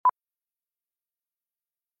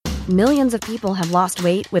Millions of people have lost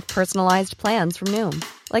weight with personalized plans from Noom.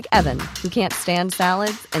 Like Evan, who can't stand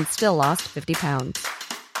salads and still lost 50 pounds.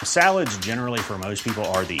 Salads generally for most people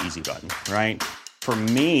are the easy button, right? For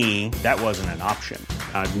me, that wasn't an option.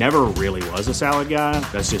 I never really was a salad guy.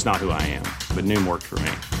 That's just not who I am. But Noom worked for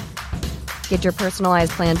me. Get your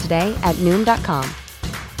personalized plan today at Noom.com.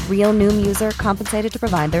 Real Noom user compensated to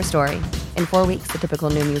provide their story. In 4 weeks, the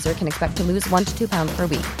typical Noom user can expect to lose 1 to 2 pounds per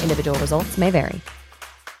week. Individual results may vary.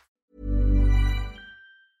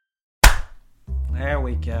 There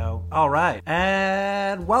we go. All right.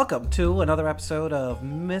 And welcome to another episode of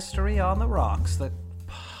Mystery on the Rocks, the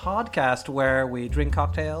podcast where we drink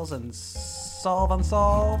cocktails and solve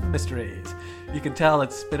unsolved mysteries. You can tell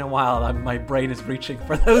it's been a while. My brain is reaching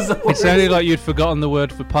for those words. It sounded like you'd forgotten the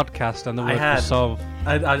word for podcast and the word for solve.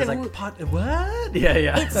 I was like, what?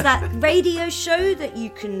 Yeah. It's that radio show that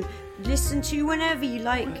you can listen to whenever you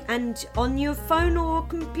like, and on your phone or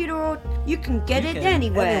computer, or you can get it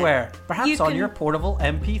anywhere. Perhaps on your portable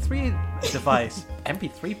MP3 device.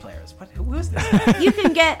 MP3 players. Who is this? You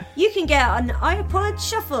can get an iPod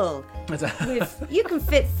Shuffle. You can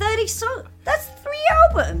fit 30 songs. That's 3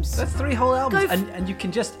 albums. That's 3 whole albums. And you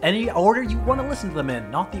can just, any order you want to listen to them in,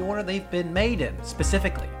 not the order they've been made in,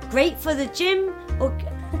 specifically. Great for the gym, or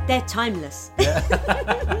they're timeless.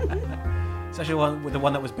 Especially the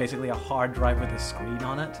one that was basically a hard drive with a screen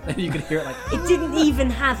on it. You could hear it like... It didn't even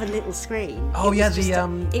have a little screen. Oh, yeah,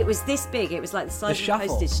 it was this big. It was like the size of a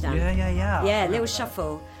postage stamp. Yeah. Yeah, little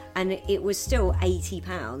shuffle. And it was still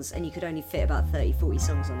 £80, and you could only fit about 30, 40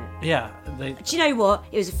 songs on it. Yeah. Do you know what?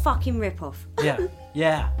 It was a fucking rip-off. Yeah.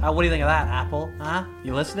 What do you think of that, Apple? Huh?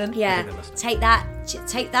 You listening? Yeah. Take that,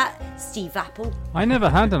 Steve Apple. I never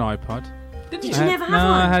had an iPod. Did you never have one?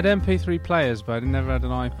 No, I had MP3 players, but I never had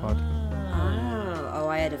an iPod.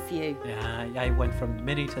 I had a few. Yeah, I went from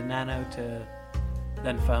MIDI to nano to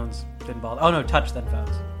then phones. Didn't bother. Oh no, touch then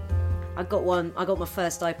phones. I got my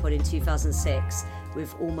first iPod in 2006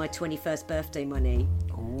 with all my 21st birthday money.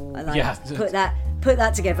 Ooh, I put that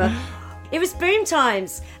together. It was boom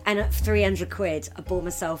times, and at 300 quid, I bought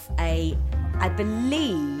myself I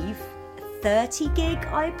believe, 30 gig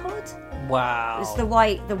iPod. Wow. It's the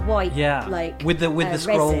white, yeah, like with the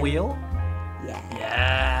scroll resin. wheel.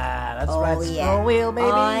 Yeah, that's right. Scroll wheel, baby.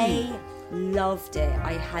 I loved it.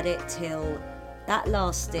 I had it till that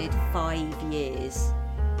lasted 5 years,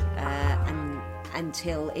 and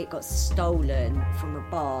until it got stolen from a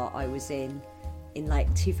bar I was in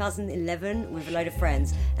like 2011 with a load of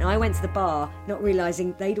friends, and I went to the bar not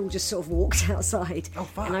realising they'd all just sort of walked outside. Oh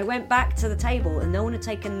fuck. And I went back to the table and no one had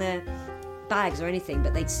taken their bags or anything,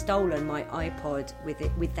 but they'd stolen my iPod with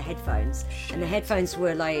the headphones. Shit. And the headphones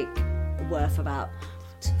were like worth about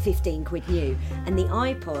 15 quid new, and the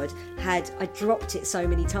iPod I dropped it so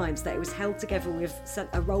many times that it was held together with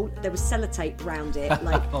a roll. There was sellotape around it,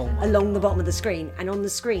 like along the bottom of the screen, and on the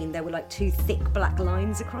screen there were like 2 thick black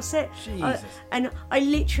lines across it. Jesus. And I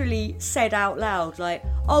literally said out loud, like,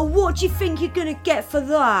 "Oh, what do you think you're gonna get for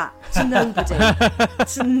that?" To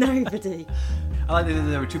nobody. I like that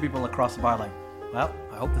there were 2 people across the bar, like, well,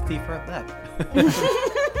 I hope the thief heard that.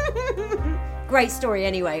 Great story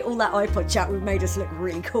anyway. All that iPod chat made us look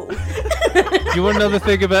really cool. Do you want another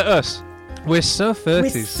thing about us? We're so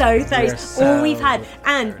 30s. We're so 30s. All we've had.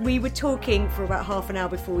 And 30s. We were talking for about half an hour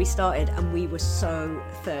before we started, and we were so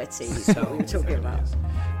 30s. What we were talking about.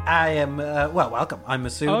 I am, welcome. I'm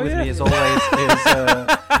Masood. Oh, with yeah. me as always is...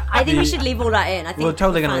 I think we should leave all that in. I think we're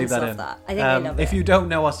totally going to leave fans that love in. that. I think they love it. If you don't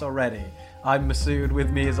know us already, I'm Masood.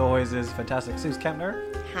 With me as always is fantastic Suze Kempner.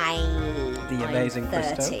 Hi. The amazing I'm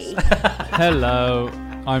Chris 30. Stokes. Hello.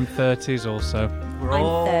 I'm 30s also. We're I'm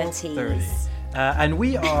all 30s. 30. And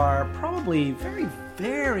we are probably very,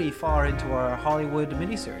 very far into our Hollywood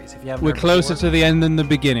miniseries. If you haven't We're heard closer before. to the end than the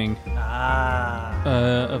beginning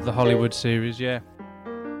of the Hollywood series, yeah.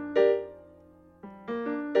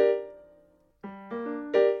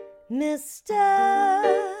 Mystery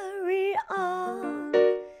on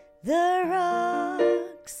the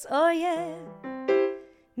rocks, oh yeah.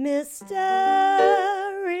 Mystery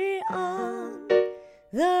on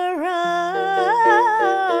the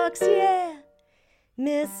rocks, yeah.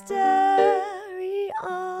 Mystery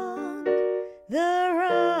on the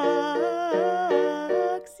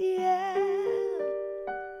rocks, yeah.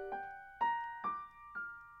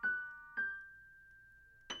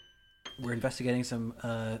 We're investigating some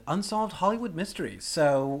unsolved Hollywood mysteries.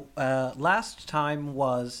 So last time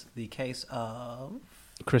was the case of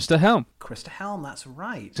Krista Helm. Krista Helm, that's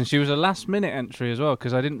right. And she was a last-minute entry as well,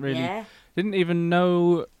 because I didn't even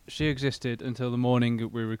know she existed until the morning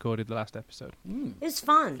we recorded the last episode. It was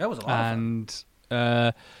fun. That was a lot of fun.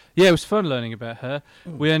 And Yeah, it was fun learning about her.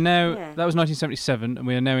 We are now, Yeah. that was 1977, and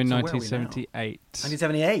we are now in So where are we now? 1978.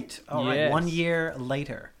 1978. All right, Yes. 1 year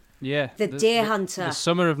later. Yeah. The Deer Hunter. The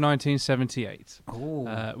summer of 1978.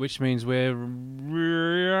 Oh, Which means we're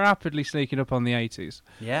rapidly sneaking up on the 80s.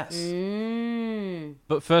 yes.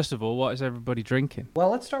 But first of all, what is everybody drinking? Well,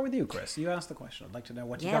 let's start with you, Chris. You asked the question. I'd like to know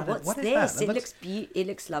what you Yeah, got. what's What is this? that? It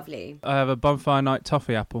looks lovely. I have a Bonfire Night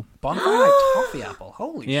Toffee Apple. Bonfire Night Toffee Apple.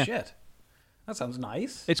 Holy Yeah. shit. That sounds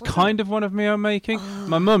nice. It's What's kind of one of my own making.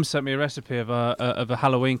 My mum sent me a recipe of a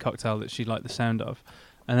Halloween cocktail that she liked the sound of.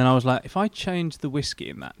 And then I was like, if I change the whiskey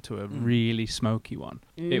in that to a really smoky one,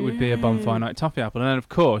 it would be a Bonfire Night Toffee Apple. And then, of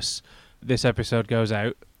course, this episode goes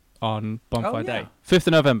out on Bonfire Oh, yeah. Day. 5th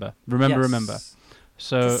of November. Remember.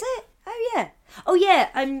 So Is it? Oh yeah. Oh yeah.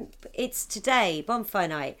 It's today, Bonfire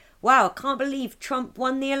Night. Wow, I can't believe Trump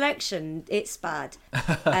won the election. It's bad.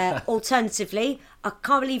 Alternatively, I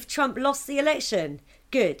can't believe Trump lost the election.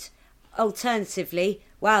 Good. Alternatively,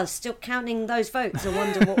 wow, still counting those votes. I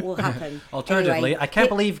wonder what will happen. Alternatively, Anyway, I can't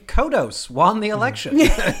believe Kodos won the election.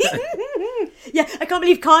 Yeah, I can't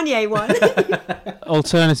believe Kanye won.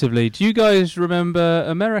 alternatively, do you guys remember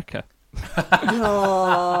America?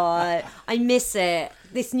 Oh, I miss it.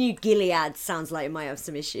 This new Gilead sounds like it might have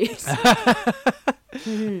some issues.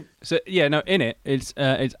 So yeah, no, in it's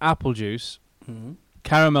apple juice,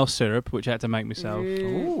 caramel syrup, which I had to make myself,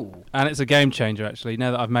 Ooh, and it's a game changer. Actually,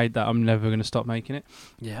 now that I've made that, I'm never going to stop making it.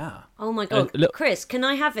 yeah. Oh my god, look- Chris, can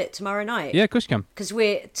I have it tomorrow night? Yeah, of course you can. Because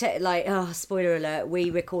we're spoiler alert,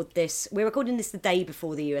 we're recording this the day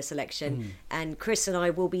before the US election, and Chris and I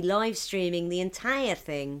will be live streaming the entire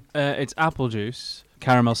thing. It's apple juice,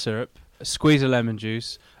 caramel syrup, a squeeze of lemon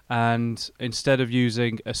juice, and instead of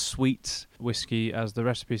using a sweet whiskey as the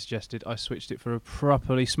recipe suggested, I switched it for a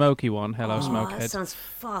properly smoky one. Hello, That Smokehead. sounds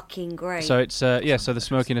fucking great. So it's so the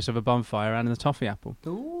smokiness of a bonfire and the toffee apple.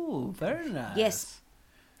 Ooh, very nice.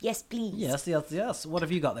 Yes, please. Yes. What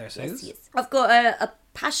have you got there, Yes, Suze? yes. I've got a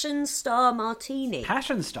Passion Star Martini.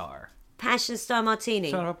 Passion Star. Passion Star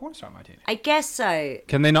Martini. Sort of a porn star martini. I guess so.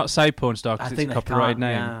 Can they not say porn star I because it's think a they copyrighted can't,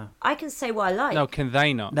 name? yeah. I can say what I like. No, can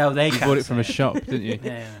they not? No, they You can't bought it from a say. shop, didn't you?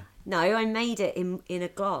 Yeah. No, I made it in a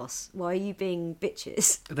glass. Why are you being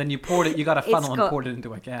bitches? Then you poured it. You got a It's funnel and got- poured it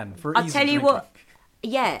into a can for I'll easy tell you drinking. what.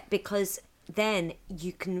 Yeah, because then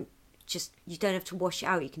you can you don't have to wash it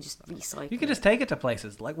out. You can just recycle. You can just take it to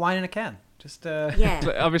places like wine in a can. Just Yeah.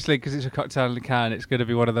 But obviously, because it's a cocktail in a can, it's going to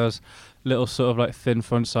be one of those little sort of like thin,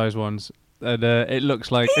 fun-sized ones. And it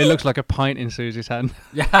looks like a pint in Susie's hand.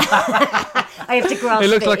 I have to grasp it. It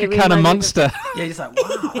looks like a with can my of little- Monster. Yeah, you're just like,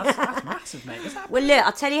 wow, that's massive, mate. Is that... Well, look,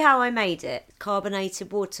 I'll tell you how I made it.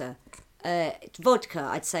 Carbonated water. Vodka,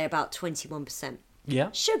 I'd say about 21%. Yeah.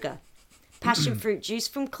 Sugar. Passion fruit juice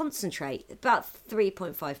from concentrate, about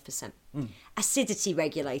 3.5%. Acidity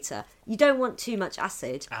regulator. You don't want too much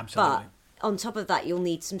acid. Absolutely. But on top of that, you'll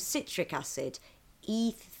need some citric acid.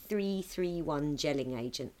 E331 gelling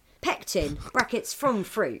agent. Pectin, brackets from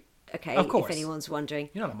fruit. Okay, Of course. if anyone's wondering.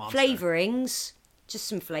 You're not a monster. Flavourings, just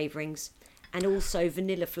some flavourings. And also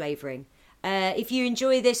vanilla flavouring. If you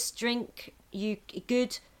enjoy this drink,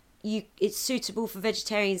 it's suitable for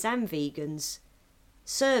vegetarians and vegans.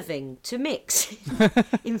 Serving to mix.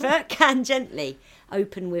 Invert can gently.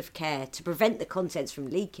 Open with care to prevent the contents from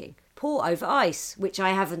leaking. Pour over ice, which I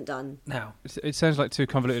haven't done. No. It sounds like too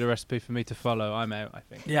convoluted a recipe for me to follow. I'm out, I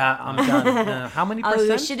think. Yeah, I'm done. How many Oh,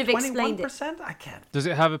 percent? I should have explained it. 21%? I can't. Does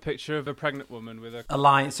it have a picture of a pregnant woman with a... A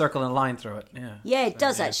line, circle and a line through it. Yeah. Yeah, it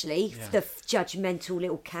does actually. Yeah. The judgmental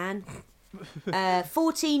little can.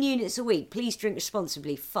 14 units a week. Please drink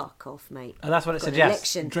responsibly. Fuck off, mate. And that's what it Got an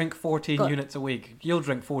suggests. election. Drink 14 Got- units a week. You'll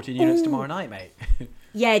drink 14 units tomorrow night, mate.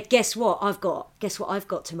 Yeah, guess what I've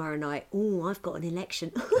got tomorrow night? Oh, I've got an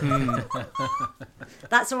election.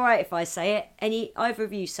 That's all right if I say it. Either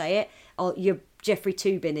of you say it. Oh, you're Jeffrey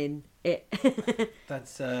Toobin in it.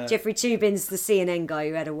 That's Jeffrey Toobin's the CNN guy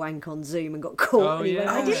who had a wank on Zoom and got caught. Oh, and he went,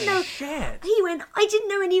 yeah. I didn't know. Shit. He went, I didn't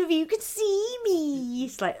know any of you could see me.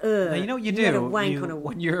 It's like, Now, you know what you had a do? wank on a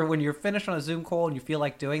when you're finished on a Zoom call and you feel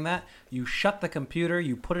like doing that, you shut the computer,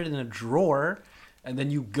 you put it in a drawer, and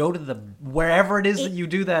then you go to the wherever it is that you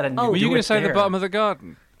do that. And Oh. you Were you going to say the bottom of the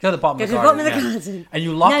garden? Go to the bottom Go of to the the garden. bottom of the yeah. garden. And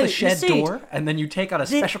you lock No, the shed Masood. door, and then you take out a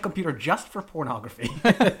special computer just for pornography.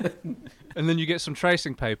 And then you get some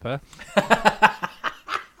tracing paper.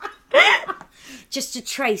 Just a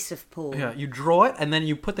trace of porn. Yeah, you draw it, and then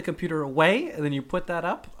you put the computer away, and then you put that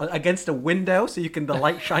up against a window so the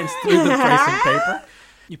light shines through the tracing paper.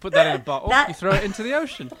 You put that in a bottle, That- you throw it into the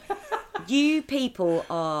ocean. You people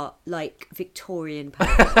are like Victorian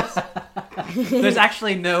perverts. There's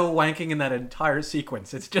actually no wanking in that entire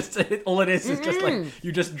sequence. It's just all it is just like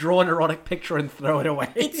you just draw an erotic picture and throw it away.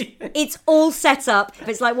 It's all set up.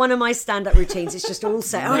 It's like one of my stand-up routines. It's just all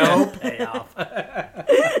set up. No payoff.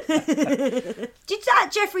 Did that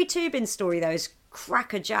Jeffrey Toobin story though is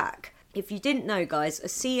crackerjack? If you didn't know, guys, a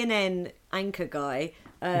CNN anchor guy.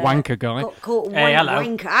 Wanker guy. Got caught Hey, hello.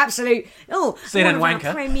 wanker, absolute. Oh, CNN one of wanker.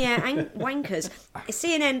 our premier wankers. A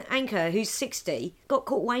CNN anchor who's 60 got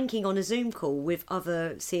caught wanking on a Zoom call with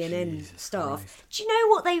other CNN staff. Christ. Do you know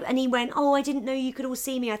what they? And he went, "Oh, I didn't know you could all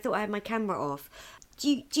see me. I thought I had my camera off."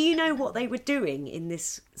 Do you know what they were doing in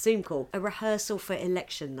this Zoom call? A rehearsal for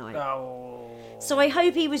election night. Oh. So I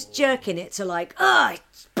hope he was jerking it to like,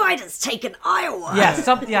 Biden's taken Iowa.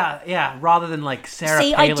 Yeah, rather than like Sarah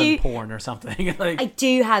See, I Palin do- porn or something. Like I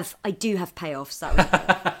do have payoffs. That was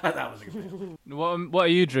that was a good one. What are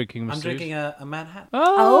you drinking, Mr. I'm drinking a Manhattan.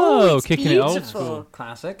 Oh, it's kicking it old beautiful. school.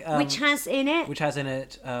 Classic. Which has in it? Which has in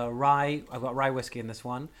it rye. I've got rye whiskey in this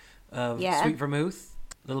one. Yeah. Sweet vermouth.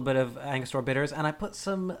 A little bit of Angostura bitters, and I put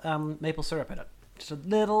some maple syrup in it. Just a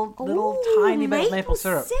little tiny bit of maple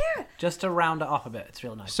syrup. Just to round it off a bit. It's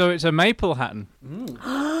real nice. So it's a maple Hatton.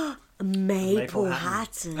 Maple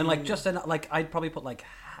Hatton. And like just like I'd probably put like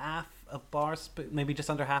half a bar spoon, maybe just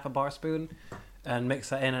under half a bar spoon, and mix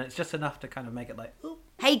that in, and it's just enough to kind of make it like. Ooh.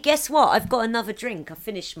 Hey, guess what? I've got another drink. I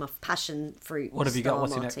finished my passion fruit. What have you got? Star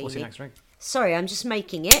What's your martini. next drink? Sorry, I'm just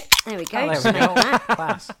making it. There we go. Oh, there Just we make go. that.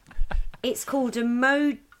 Class. It's called a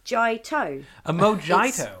Mojito. A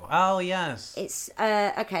mojito. Oh yes. It's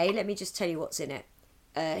okay. Let me just tell you what's in it.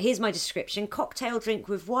 Here's my description: cocktail drink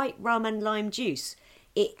with white rum and lime juice.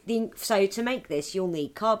 So to make this, you'll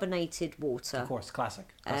need carbonated water, Of course, classic.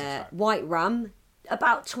 Start. white rum.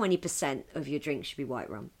 About 20% of your drink should be white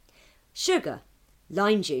rum. Sugar,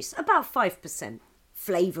 lime juice, about 5%.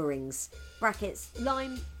 Flavorings, brackets,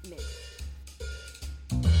 lime, mint.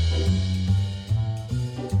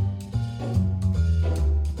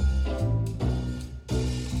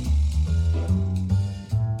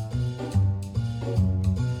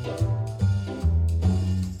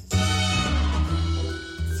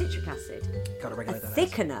 Citric acid. Gotta A regulate that.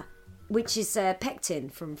 thickener, which is pectin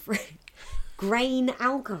from grain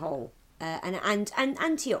alcohol, and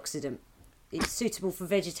antioxidant. It's suitable for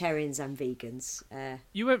vegetarians and vegans.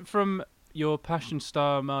 You went from your Passion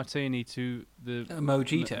Star Martini to the A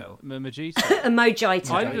mojito. Mojito. A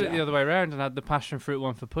mojito. I did it the other way around and had the passion fruit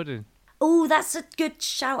one for pudding. Oh, that's a good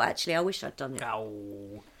shout, actually. I wish I'd done it.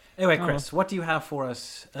 Ow. Anyway, Chris, what do you have for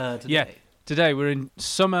us today? Yeah, today we're in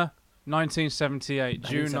summer 1978,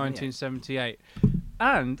 June 1978.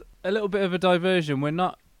 And a little bit of a diversion, we're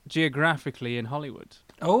not geographically in Hollywood.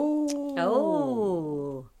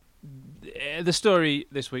 Oh. The story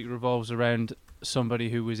this week revolves around somebody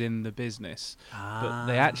who was in the business, but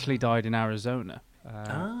they actually died in Arizona.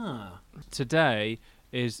 Today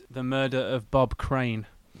is the murder of Bob Crane.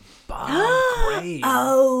 Bob Crane.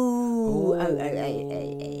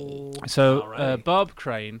 So Bob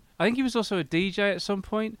Crane, I think he was also a DJ at some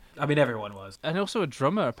point, I mean, everyone was. and also a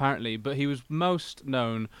drummer apparently, but he was most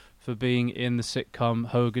known for being in the sitcom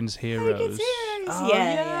Hogan's Heroes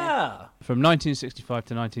Yeah. from 1965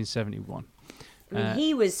 to 1971. I mean,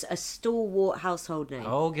 he was a stalwart household name.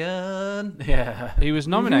 Hogan. Yeah. He was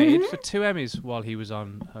nominated for 2 Emmys while he was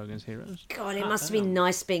on Hogan's Heroes. God, it must have been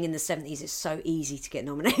nice being in the 70s. It's so easy to get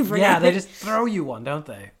nominated for an Yeah, Emmy. they just throw you one, don't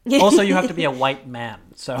they? Also, you have to be a white man,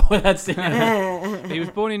 so that's He was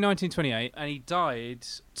born in 1928 and he died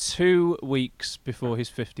 2 weeks before his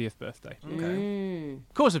 50th birthday. okay.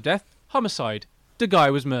 Cause of death, homicide. The guy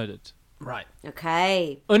was murdered. Right.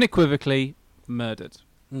 Okay. Unequivocally murdered.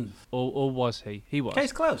 Or was he? He was.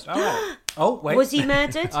 Case closed. All right. Oh, wait. Was he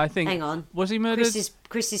murdered? I think. Hang on. Was he murdered?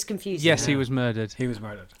 Chris is confused. Yes, he was murdered. He was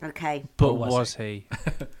murdered. Okay. But Or was was he?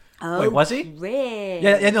 Oh, Wait, was he? Really?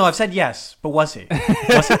 Yeah, no, I've said yes, but was he?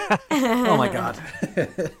 Was he? Oh my god.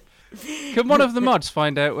 Can one of the mods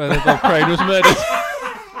find out whether Bob Crane was murdered?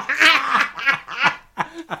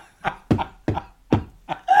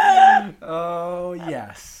 Oh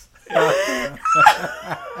yes.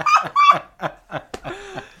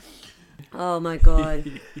 Oh my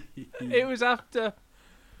god. It was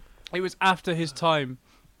after his time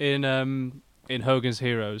in Hogan's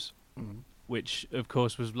Heroes, which of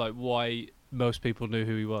course was like why most people knew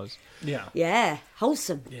who he was. Yeah. Yeah.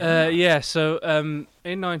 Wholesome. So in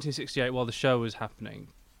 1968, while the show was happening,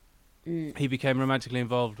 he became romantically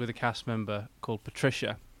involved with a cast member called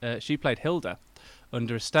Patricia. She played Hilda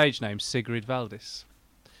under a stage name Sigrid Valdis.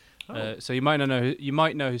 So you might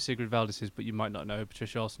know who Sigrid Valdis is, but you might not know who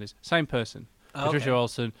Patricia Olsen is. Same person, Patricia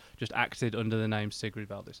Olsen just acted under the name Sigrid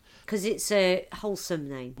Valdis. Because it's a wholesome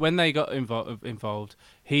name. When they got involved,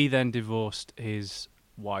 he then divorced his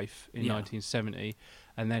wife in 1970,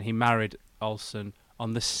 and then he married Olsen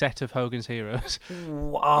on the set of Hogan's Heroes.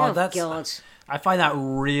 Oh, that's God. I find that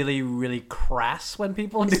really, really crass when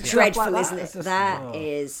people do stuff Dreadful, like that. isn't it? It's just- That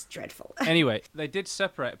is dreadful. Anyway, they did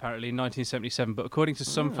separate apparently in 1977, but according to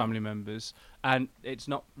some family members, and it's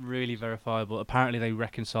not really verifiable, apparently they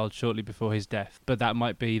reconciled shortly before his death, but that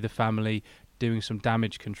might be the family doing some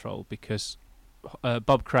damage control because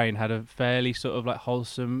Bob Crane had a fairly sort of like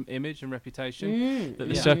wholesome image and reputation that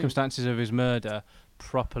the circumstances of his murder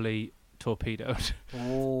properly torpedoed.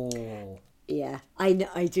 Oh. Yeah, I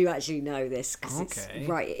do actually know this because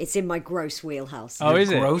it's in my gross wheelhouse. Oh,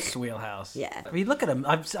 is it? Gross wheelhouse. Yeah. I mean, look at him.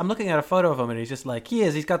 I'm looking at a photo of him, and he's just like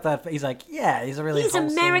he's got that. He's like, yeah, he's a really. He's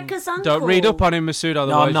wholesome... America's uncle. Don't read up on him, Masood,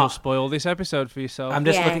 otherwise I'm not. you'll spoil this episode for yourself. I'm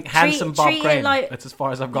just Yeah. looking handsome Bob treat it Crane. like- That's as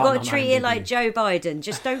far as I've You've gotten. got to treat it like Joe Biden.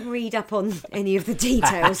 Just don't read up on any of the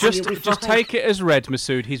details. and just you'll be fine. take it as read,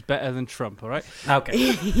 Masood. He's better than Trump, all right?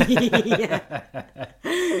 Okay.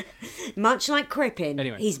 Much like Crippen,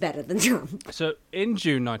 Anyway. he's better than Trump. So in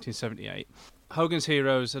June 1978, Hogan's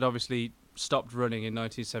Heroes had obviously stopped running in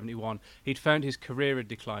 1971. He'd found his career had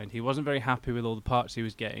declined. He wasn't very happy with all the parts he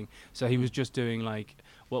was getting, so he was just doing like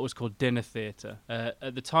what was called dinner theatre.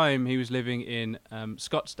 At the time, he was living in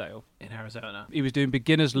Scottsdale. In Arizona. He was doing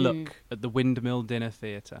beginner's luck at the Windmill Dinner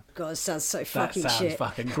Theatre. God, it sounds so That fucking sounds shit.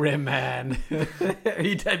 fucking grim, man.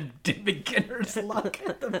 He did beginner's luck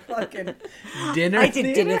at the fucking dinner. I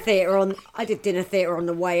did dinner theatre on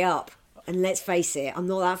the way up, and let's face it, I'm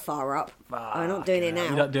not that far up. I'm not doing it You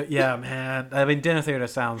now. don't do, yeah, man. I mean, dinner theater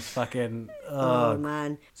sounds fucking. Oh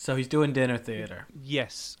man, So he's doing dinner theater.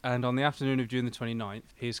 Yes, and on the afternoon of June the 29th,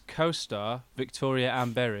 his co-star, Victoria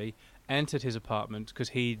Ann Berry, entered his apartment because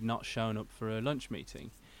he'd not shown up for a lunch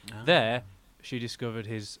meeting. There, she discovered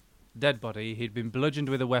his dead body. He'd been bludgeoned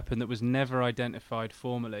with a weapon that was never identified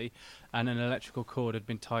formally, and an electrical cord had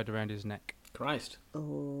been tied around his neck. Christ.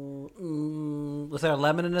 oh, Was there a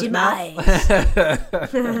lemon in his demise. mouth?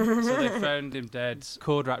 So they found him dead,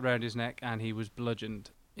 cord wrapped around his neck, and he was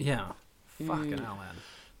bludgeoned. Yeah. Fucking hell, man.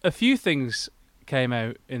 A few things came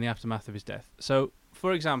out in the aftermath of his death. So,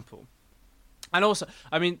 for example, and also,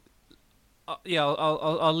 I mean,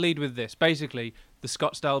 I'll lead with this. Basically, the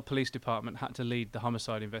Scottsdale Police Department had to lead the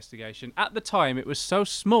homicide investigation. At the time, it was so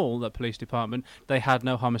small, that police department, they had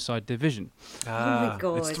no homicide division. my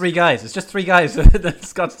God. It's three guys. It's just three guys. The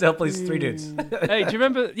Scottsdale Police, three dudes. Hey, do you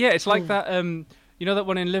remember? Yeah, it's like that. You know that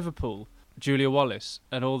one in Liverpool, Julia Wallace,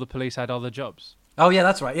 and all the police had other jobs. Oh, yeah,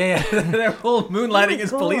 that's right. Yeah. They're all moonlighting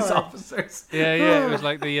as police God. officers. Yeah. It was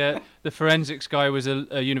like the forensics guy was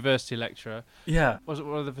a university lecturer. Yeah. Wasn't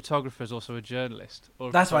one of the photographers also a journalist? Or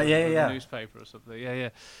a That's right, yeah, photographer yeah, of a yeah. newspaper or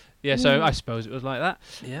something. Yeah. So I suppose it was like that.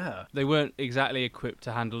 Yeah. They weren't exactly equipped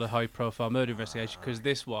to handle a high-profile murder investigation because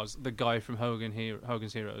this was the guy from Hogan's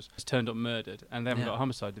Heroes was turned up murdered, and they haven't got a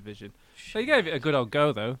homicide division. They gave it a good old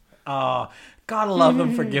go, though. Oh, gotta love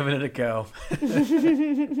them for giving it a go.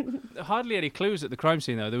 Hardly any clues at the crime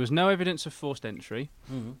scene, though. There was no evidence of forced entry,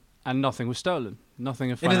 and nothing was stolen.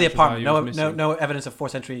 Nothing of Into the financial apartment. value was missing. No evidence of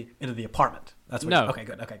forced entry into the apartment. That's what No. Okay,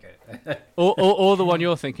 good. Or the one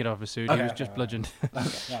you're thinking of, Masood. He Okay, was okay, just right. bludgeoned.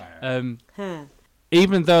 Okay. Huh.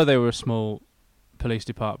 Even though they were a small police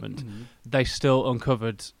department, they still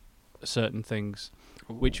uncovered certain things,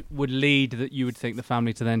 which would lead that you would think the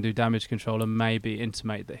family to then do damage control and maybe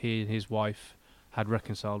intimate that he and his wife had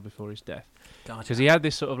reconciled before his death. Gotcha. Because he had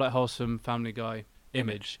this sort of like wholesome family guy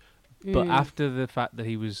image, but after the fact that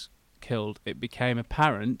he was killed, it became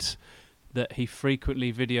apparent that he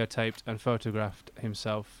frequently videotaped and photographed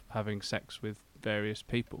himself having sex with various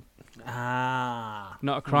people. Ah.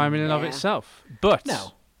 Not a crime in and of Yeah. itself, but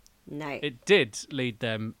No. No. it did lead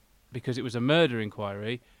them, because it was a murder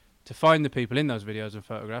inquiry, to find the people in those videos and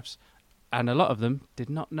photographs, and a lot of them did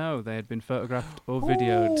not know they had been photographed or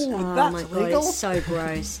videoed. Oh That's my God, legal? it's so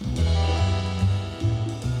gross.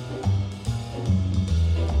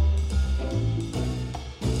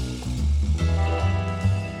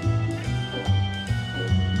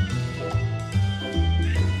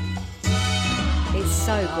 It's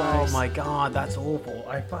so Oh gross. my God, that's awful.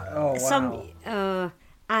 Oh wow.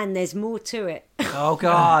 And there's more to it. Oh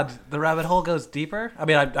God, the rabbit hole goes deeper. I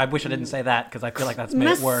mean, I wish I didn't say that because I feel like that's made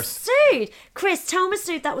it worse. Masood! Chris, tell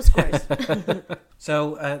Masood that was gross.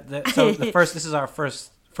 So, this is our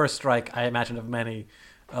first strike, I imagine, of many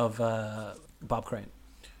of Bob Crane.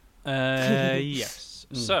 Yes.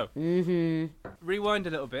 So, rewind a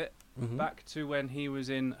little bit back to when he was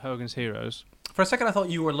in Hogan's Heroes. For a second, I thought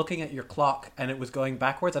you were looking at your clock and it was going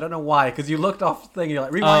backwards. I don't know why, because you looked off the thing. You're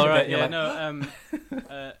like, rewind a bit. And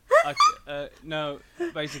you're no,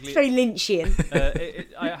 basically, It's very Lynchian.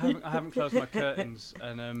 I haven't closed my curtains,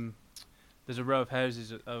 and there's a row of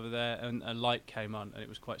houses over there, and a light came on, and it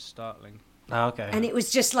was quite startling. Oh, okay. And it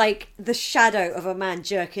was just like the shadow of a man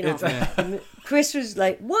jerking off. And Chris was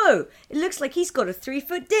like, whoa, it looks like he's got a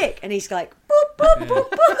 3-foot dick. And he's like, boop, boop, boop,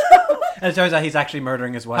 boop. And it turns out he's actually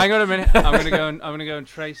murdering his wife. Hang on a minute. I'm gonna go and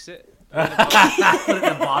trace it. Put it in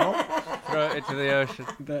a bottle. Throw it into the ocean.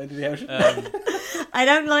 Into the ocean. I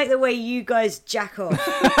don't like the way you guys jack off.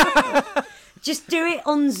 Just do it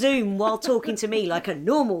on Zoom while talking to me like a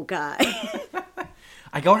normal guy.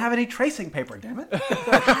 I don't have any tracing paper, damn it.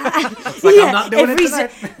 It's like I'm not doing it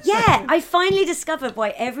tonight. Yeah, I finally discovered why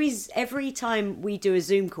every time we do a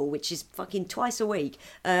Zoom call, which is fucking twice a week,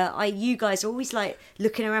 you guys are always like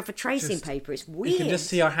looking around for tracing paper. It's weird. You can just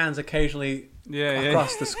see our hands occasionally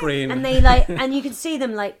across the screen. And and you can see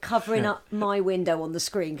them like covering up my window on the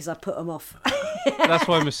screen because I put them off. That's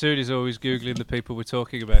why Masood is always googling the people we're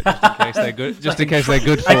talking about, just in case they're good. Just in case they're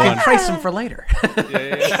good for I can one. trace them for later.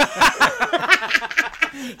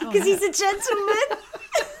 Because he's a gentleman.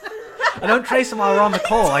 I don't trace them while we're on the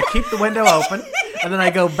call. I keep the window open, and then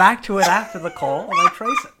I go back to it after the call, and I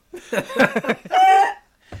trace it.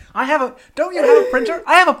 Don't you have a printer?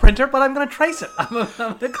 I have a printer, but I'm going to trace it. I'm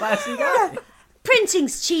the classy guy.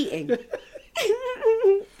 Printing's cheating.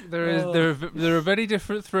 There are very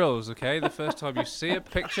different thrills. Okay, the first time you see a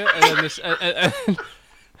picture, and then this,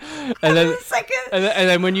 and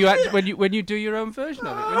then when you do your own version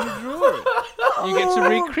of it, when you draw it, you get to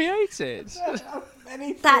recreate it.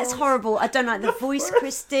 That's horrible. I don't like the voice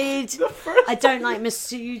Chris did. I don't like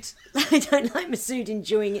Masood. I don't like Masood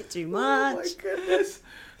enjoying it too much. Oh my goodness.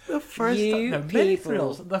 The first You time. The many people.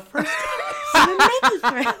 thrills. The first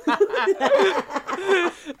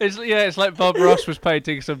It's like Bob Ross was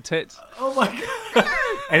painting some tits. Oh my god.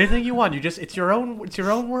 Anything you want. It's your own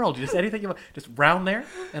world. Just anything you want. Just round there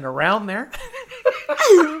and around there.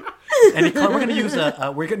 Any color. We're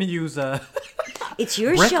gonna use It's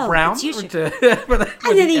your Rick show. Brown It's your show.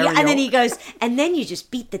 and then he goes, and then you just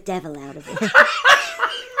beat the devil out of it.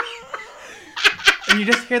 And you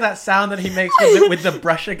just hear that sound that he makes with the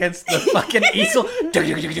brush against the fucking easel. And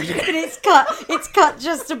it's cut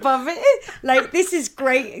just above it. Like, this is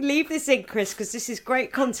great. Leave this in, Chris, because this is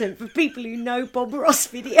great content for people who know Bob Ross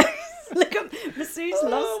videos. Look at Masood's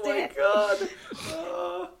lost it. Oh my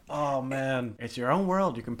god. Oh man. It's your own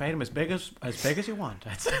world. You can paint them as big as you want.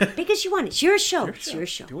 That's Big as you want. It's your show. It's your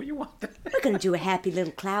show. Do what you want. We're going to do a happy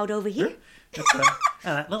little cloud over here. That's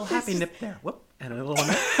and a little happy nip there. Whoop. And a little one.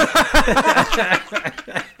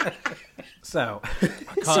 So,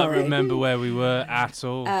 I can't remember where we were at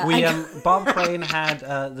all. Bob Crane had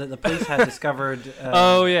the police had discovered.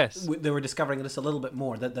 Oh yes, they were discovering this a little bit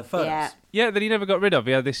more. The photos. Yeah, that he never got rid of.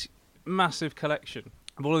 He had this massive collection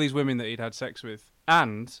of all of these women that he'd had sex with,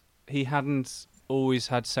 and he hadn't always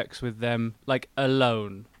had sex with them like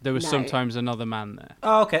alone. There was sometimes another man there.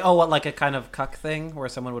 Oh, okay. Oh, what, like a kind of cuck thing where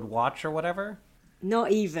someone would watch or whatever?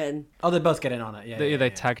 Not even. Oh, they both get in on it. Yeah, They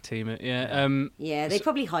tag team it. Yeah. They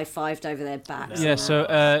probably high-fived over their backs. Yeah.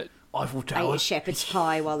 So. Eiffel ate Tower. a shepherd's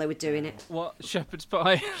pie while they were doing it. What shepherd's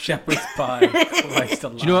pie? Shepherd's pie. Christ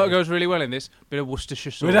Do you know what goes really well in this? Bit of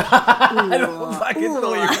Worcestershire sauce. I don't fucking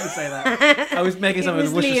thought you were going to say that. I was making some of the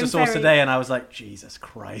was Worcestershire Liam sauce Perry. today, and I was like, Jesus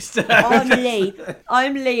Christ. I'm Lee.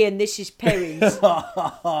 I'm Lee, and this is Perry's.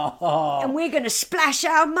 And we're going to splash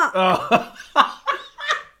our muck.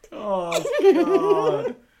 Oh,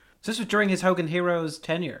 God. So this was during his Hogan Heroes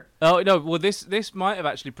tenure. Oh no! Well, this might have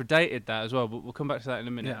actually predated that as well, but we'll come back to that in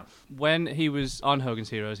a minute. Yeah. When he was on Hogan's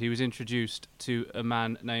Heroes, he was introduced to a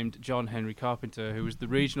man named John Henry Carpenter, who was the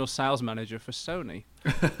regional sales manager for Sony.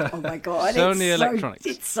 Oh my God. Sony Electronics.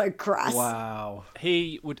 It's so crass. Wow.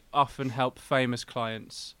 He would often help famous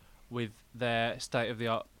clients with their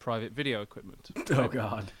state-of-the-art private video equipment. Oh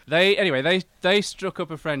God. They struck up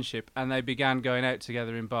a friendship and they began going out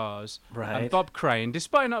together in bars. Right. And Bob Crane,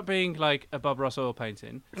 despite not being like a Bob Ross oil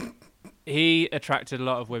painting, he attracted a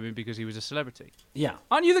lot of women because he was a celebrity. Yeah.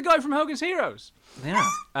 Aren't you the guy from Hogan's Heroes? Yeah.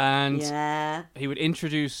 And Yeah. he would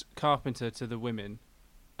introduce Carpenter to the women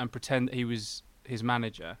and pretend that he was his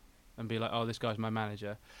manager and be like, oh, this guy's my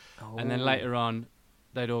manager. Oh. And then later on,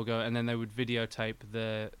 they'd all go and then they would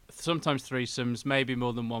videotape sometimes threesomes, maybe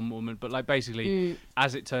more than one woman, but like basically,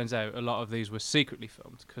 as it turns out, a lot of these were secretly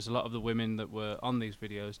filmed because a lot of the women that were on these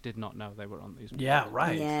videos did not know they were on these videos. Yeah,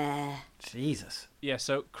 right. Yeah. Jesus. Yeah,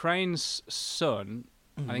 so Crane's son,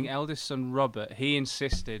 I think eldest son Robert, he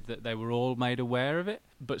insisted that they were all made aware of it,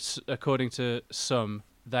 but according to some,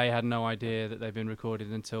 they had no idea that they'd been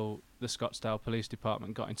recorded until the Scottsdale Police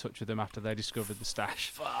Department got in touch with them after they discovered the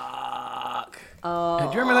stash. Fuck. Do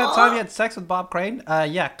you remember that time you had sex with Bob Crane?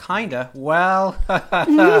 Yeah, kinda. Well,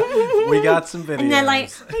 we got some videos. And they're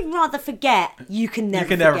like, I'd rather forget. You can never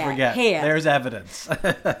forget. Here. There's evidence.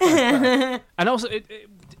 And also,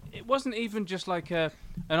 it wasn't even just like an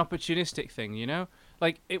opportunistic thing, you know?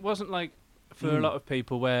 Like, it wasn't like for a lot of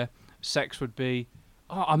people where sex would be,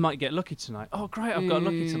 oh, I might get lucky tonight. Oh, great, I've got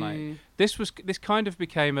lucky tonight. This kind of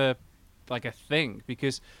became a thing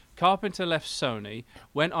because Carpenter left Sony,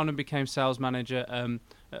 went on and became sales manager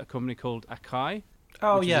at a company called Akai.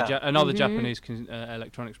 Oh, which yeah. is another Japanese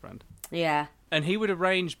electronics brand. Yeah. And he would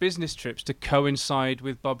arrange business trips to coincide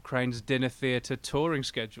with Bob Crane's dinner theatre touring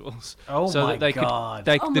schedules. Oh, so my that they God.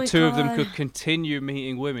 Could, the two of them could continue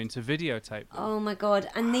meeting women to videotape them. Oh my God.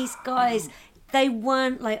 And these guys, they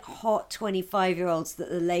weren't like hot 25-year-olds that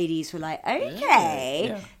the ladies were like, okay.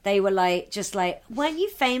 Yeah. They were like, just like, weren't you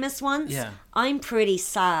famous once? Yeah. I'm pretty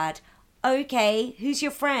sad. Okay, who's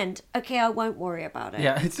your friend? Okay, I won't worry about it.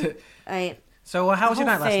 Yeah. So how was your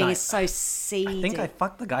night last thing night? is so seedy. I think I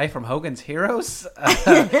fucked the guy from Hogan's Heroes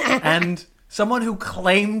and someone who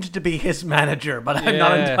claimed to be his manager, but I'm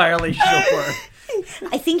not entirely sure.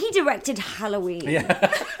 I think he directed Halloween.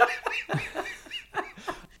 Yeah.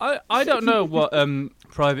 I don't know what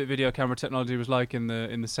private video camera technology was like in the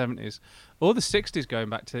 70s or the 60s, going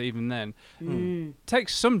back to even then.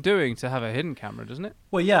 Takes some doing to have a hidden camera, doesn't it?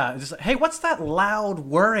 Well, yeah. It's like, hey, what's that loud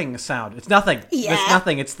whirring sound? It's nothing. Yeah. It's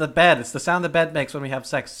nothing. It's the bed. It's the sound the bed makes when we have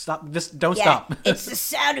sex. Stop. Just don't stop. It's the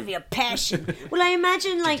sound of your passion. Well, I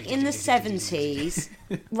imagine like in the 70s.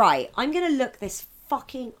 Right, I'm going to look this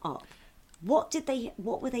fucking up. What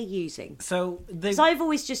were they using? So Because I've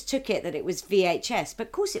always just took it that it was VHS, but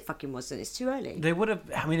of course it fucking wasn't. It's too early. they would have.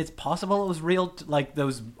 I mean, it's possible it was real, like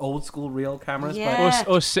those old school reel cameras. Yeah.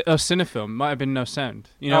 Or Cinefilm. Might have been no sound.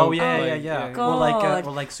 You know? Oh yeah. God.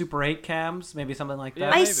 Or like Super 8 cams, maybe something like Yeah,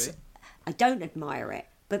 that. maybe. I don't admire it,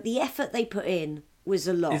 but the effort they put in was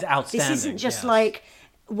a lot. Is outstanding, This isn't just yes. like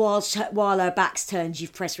while her back's turned,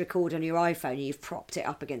 you've pressed record on your iPhone and you've propped it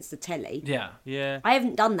up against the telly. Yeah. Yeah. I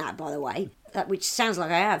haven't done that, by the way, which sounds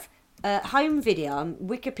like I have. Home video. I'm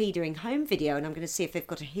Wikipediaing home video, and I'm going to see if they've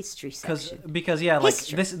got a history section. Because yeah, like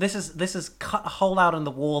History. this is cut a hole out in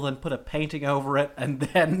the wall, then put a painting over it, and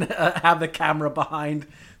then have the camera behind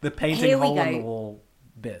the painting Here we hole in go. the wall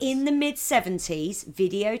bits. In the mid-70s,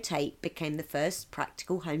 videotape became the first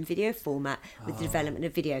practical home video format with the development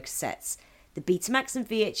of video cassettes. The Betamax and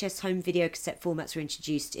VHS home video cassette formats were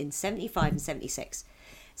introduced in 75 and 76.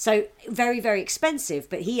 So very, very expensive,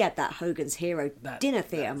 but he had that Hogan's Hero dinner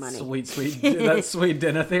theatre money. That sweet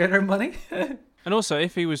dinner theater money. And also,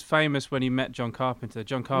 if he was famous when he met John Carpenter,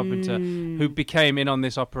 who became in on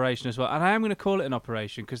this operation as well, and I am going to call it an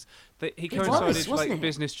operation because he coincided wasn't like it?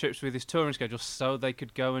 business trips with his touring schedule, so they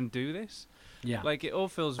could go and do this. Yeah. Like it all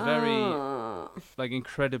feels very like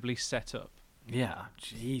incredibly set up. Yeah.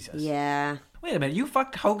 Jesus. Yeah. Wait a minute. You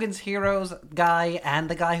fucked Hogan's Heroes guy and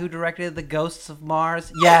the guy who directed The Ghosts of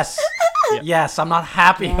Mars? Yes. Yes. I'm not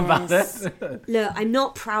happy about Yes. it. Look, I'm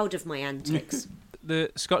not proud of my antics.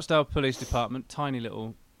 The Scottsdale Police Department, tiny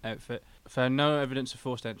little outfit, found no evidence of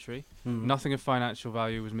forced entry. Nothing of financial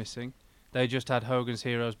value was missing. They just had Hogan's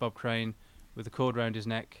Heroes, Bob Crane, with a cord round his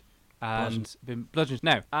neck and been bludgeoned.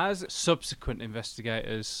 Now, as subsequent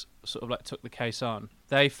investigators sort of like took the case on,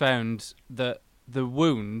 they found that the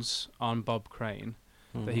wounds on Bob Crane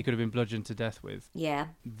that he could have been bludgeoned to death with, Yeah.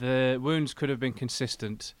 the wounds could have been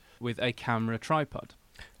consistent with a camera tripod.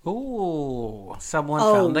 Ooh. Someone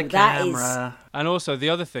Oh, found the that is- camera. And also, the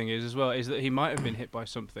other thing is that he might have been hit by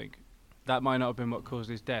something. That might not have been what caused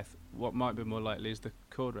his death. What might be more likely is the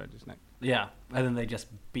cord around his neck. Yeah. And then they just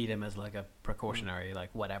beat him as like a precautionary, like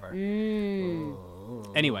whatever.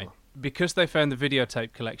 Anyway, because they found the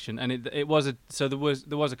videotape collection, and there was a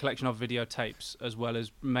collection of videotapes as well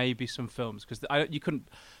as maybe some films, because you couldn't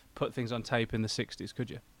put things on tape in the 60s, could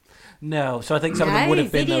you? No. So I think some of them would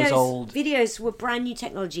have been those old. Videos were brand new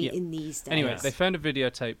technology Yeah. in these days. Anyway, they found a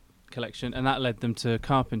videotape collection, and that led them to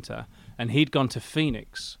Carpenter, and he'd gone to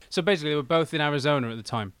Phoenix. So basically, they were both in Arizona at the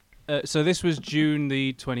time. So this was June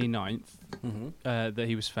the 29th that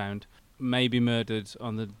he was found, maybe murdered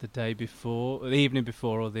on the day before, the evening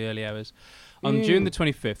before, or the early hours. On June the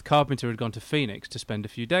 25th, Carpenter had gone to Phoenix to spend a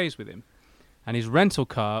few days with him, and his rental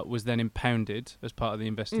car was then impounded as part of the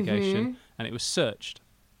investigation, and it was searched.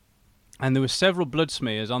 And there were several blood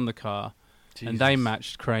smears on the car, and they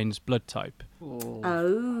matched Crane's blood type.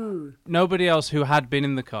 Oh. Nobody else who had been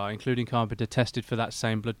in the car, including Carpenter, tested for that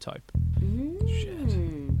same blood type.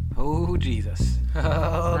 Oh, Jesus. Oh,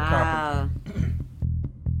 Carpenter. Wow.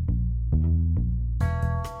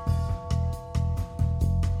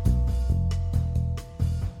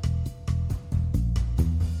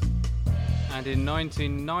 And in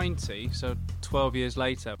 1990, so 12 years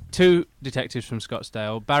later, two detectives from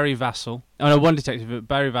Scottsdale, one detective, but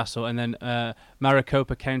Barry Vassell, and then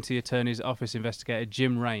Maricopa County Attorney's Office investigator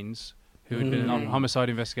Jim Raines, who had been a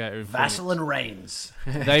homicide investigator in Vassell and Raines.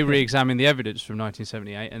 They re-examined the evidence from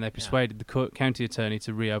 1978, and they persuaded the county attorney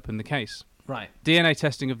to reopen the case. Right. DNA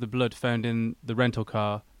testing of the blood found in the rental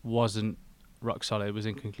car wasn't rock solid, it was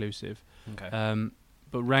inconclusive. Okay.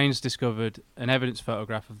 But Raines discovered an evidence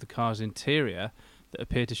photograph of the car's interior that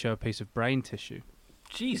appeared to show a piece of brain tissue.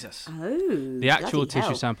 Jesus. Oh, The actual bloody hell.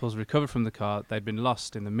 tissue samples recovered from the car, they'd been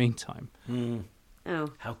lost in the meantime. Oh,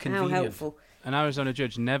 How convenient. How helpful. An Arizona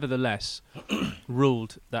judge nevertheless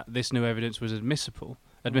ruled that this new evidence was admissible,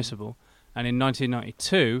 and in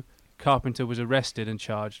 1992, Carpenter was arrested and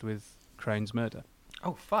charged with Crane's murder.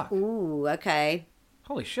 Oh, fuck. Ooh, okay.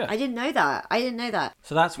 Holy shit. I didn't know that.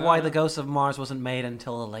 So that's why The Ghost of Mars wasn't made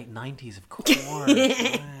until the late 90s, of course.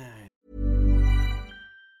 Right.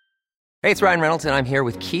 Hey, it's Ryan Reynolds, and I'm here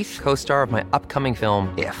with Keith, co-star of my upcoming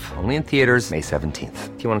film, If, only in theaters May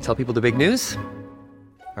 17th. Do you want to tell people the big news?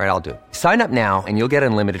 All right, I'll do it. Sign up now and you'll get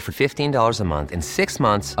unlimited for $15 a month and 6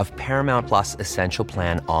 months of Paramount Plus Essential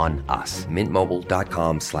Plan on us.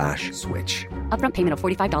 MintMobile.com/switch. Upfront payment of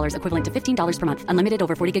 $45 equivalent to $15 per month. Unlimited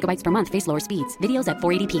over 40 gigabytes per month. Face lower speeds. Videos at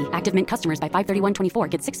 480p. Active Mint customers by 531.24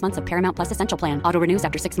 get 6 months of Paramount Plus Essential Plan. Auto renews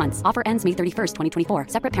after 6 months. Offer ends May 31st, 2024.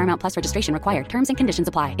 Separate Paramount Plus registration required. Terms and conditions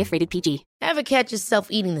apply if rated PG. Ever catch yourself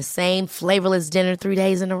eating the same flavorless dinner 3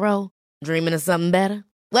 days in a row? Dreaming of something better?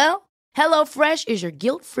 Well, HelloFresh is your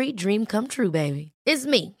guilt-free dream come true, baby. It's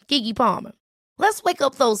me, Keke Palmer. Let's wake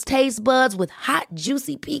up those taste buds with hot,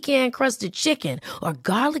 juicy pecan-crusted chicken or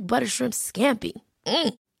garlic butter shrimp scampi.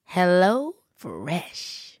 Hello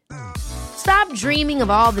Fresh. Stop dreaming of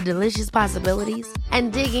all the delicious possibilities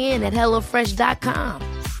and dig in at HelloFresh.com.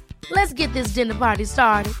 Let's get this dinner party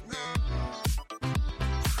started.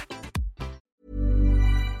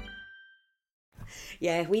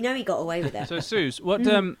 Yeah, we know he got away with it. So, Suze, what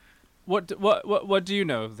do you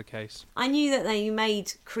know of the case? I knew that they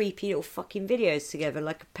made creepy little fucking videos together,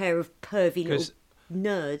 like a pair of pervy little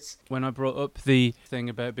nerds. When I brought up the thing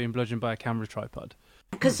about being bludgeoned by a camera tripod,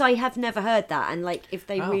 Because I have never heard that, and like, if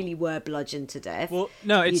they really were bludgeoned to death, well,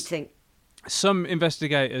 no, you'd it's think. some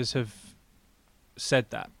investigators have said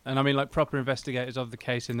that, and I mean, like proper investigators of the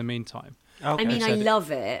case. In the meantime, I mean, I love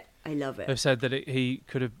it. I love it. have said that he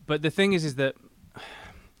could have. But the thing is that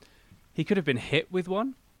he could have been hit with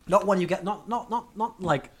one. Not one you get, not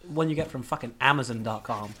like one you get from fucking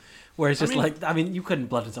Amazon.com, where it's just you couldn't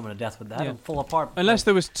bludgeon someone to death with that. Yeah. It'd fall apart. Unless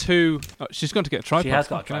there was two. Oh, she's going to get a tripod. She has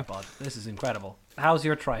got a tripod. This is incredible. How's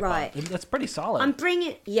your tripod? Right. That's pretty solid. I'm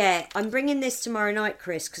bringing this tomorrow night,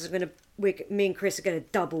 Chris, because me and Chris are gonna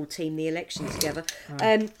double team the election together.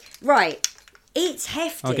 Right, it's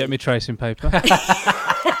hefty. I'll get me tracing paper.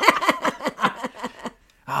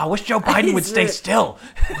 I wish Joe Biden would stay still.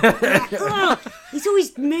 He's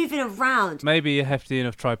always moving around. Maybe a hefty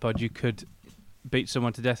enough tripod you could beat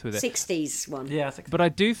someone to death with it. 60s one. Yeah, But I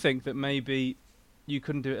do think that maybe you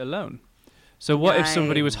couldn't do it alone. So what if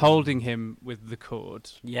somebody was holding him with the cord?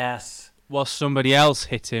 Yes. While somebody else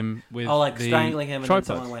hit him with the strangling him, tripod. and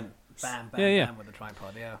then someone went bam, bam, bam with the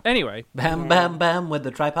tripod. Yeah. Anyway, Bam, bam, bam with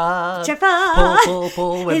the tripod. Tripod.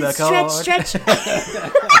 Pull with the cord. Stretch.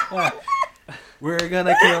 We're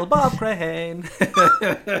gonna kill Bob Crane.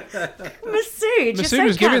 Masood, Masood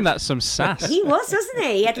was giving that some sass. He was, wasn't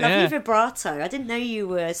he? He had lovely Yeah. vibrato. I didn't know you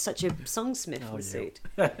were such a songsmith, Masood.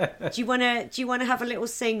 Do you wanna have a little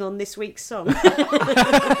sing on this week's song?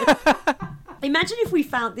 Imagine if we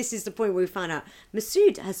found, this is the point where we found out,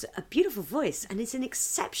 Masood has a beautiful voice and is an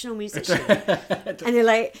exceptional musician. And they're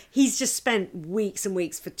like, he's just spent weeks and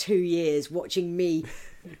weeks for 2 years watching me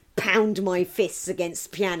pound my fists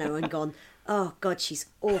against the piano and gone, oh God, she's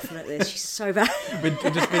awful at this. She's so bad.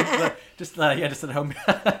 just at home.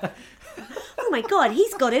 Oh my God,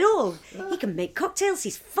 he's got it all. He can make cocktails.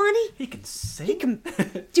 He's funny. He can sing. He can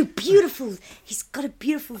do beautiful. He's got a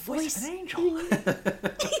beautiful voice. An angel.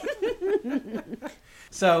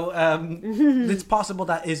 So it's possible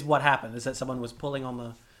that is what happened. Is that someone was pulling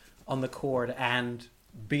on the cord and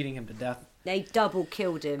beating him to death? They double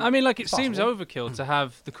killed him. I mean, like, it It's seems possible. overkill to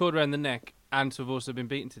have the cord around the neck and to have also been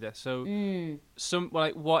beaten to death. So,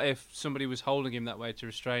 what if somebody was holding him that way to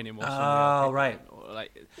restrain him? Or something Oh, right. Or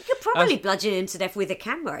like, You could probably bludgeon him to death with a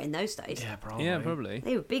camera in those days. Yeah, probably. yeah, probably.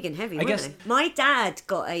 They were big and heavy, I weren't guess- they? My dad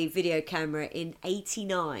got a video camera in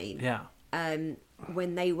 '89. Yeah.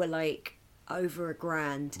 When they were like over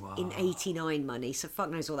 $1,000 in '89 money. So fuck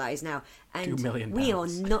knows what that is now. And £2 million.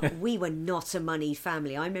 we were not a money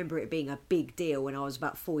family. I remember it being a big deal when I was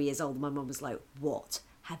about 4 years old. My mum was like, "What?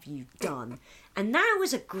 have you done? And that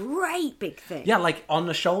was a great big thing. Yeah, like on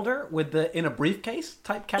the shoulder with the in a briefcase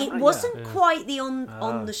type camera. It wasn't quite the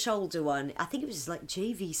on the shoulder one. I think it was like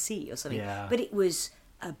JVC or something. Yeah. But it was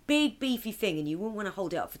a big beefy thing, and you wouldn't want to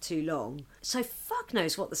hold it up for too long. So fuck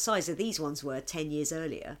knows what the size of these ones were 10 years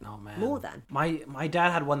earlier. Oh man, more than. My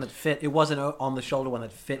dad had one that fit. It wasn't on the shoulder one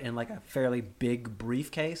that fit in like a fairly big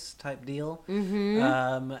briefcase type deal.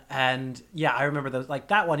 Mm-hmm. And yeah, I remember those. Like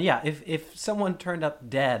that one. Yeah, if someone turned up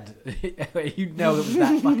dead, you'd know it was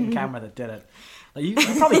that fucking camera that did it. Like, you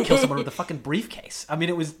probably kill someone with a fucking briefcase. I mean,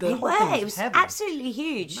 it was the whole thing It was heavy. absolutely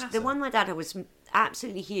huge. Massive. The one my dad had was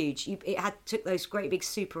absolutely huge. It took those great big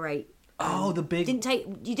Super 8. Oh, the big.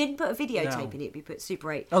 You didn't put a videotape No. in it. You put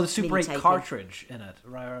Super 8. Oh, the Super 8 mini tape cartridge in it.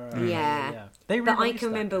 Right. Yeah. They But I re-released can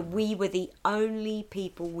that. remember we were the only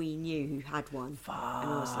people we knew who had one. And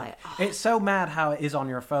I was like, oh. It's so mad how it is on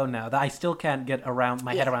your phone now that I still can't get around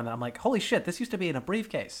my head around that. I'm like, holy shit, this used to be in a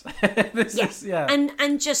briefcase. Yes. Yeah.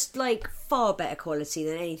 And just like far better quality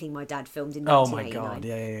than anything my dad filmed in Oh my 1989. god,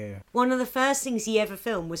 yeah. One of the first things he ever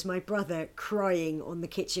filmed was my brother crying on the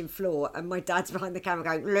kitchen floor, and my dad's behind the camera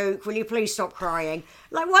going, "Luke, will you please stop crying?"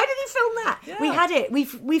 Like, why did he film that? Yeah. We had it.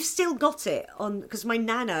 We've still got it on because my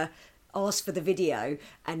nana asked for the video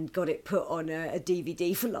and got it put on a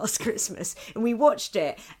DVD for last Christmas, and we watched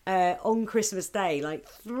it on Christmas Day, like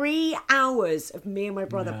 3 hours of me and my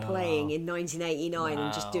brother playing in 1989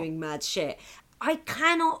 and just doing mad shit. I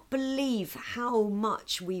cannot believe how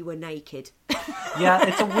much we were naked. Yeah,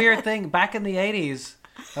 it's a weird thing. Back in the 80s,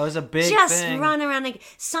 that was a big Just thing. run around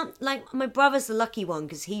like my brother's the lucky one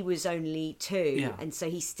because he was only 2 Yeah. and so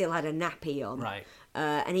he still had a nappy on. Right.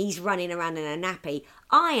 And he's running around in a nappy.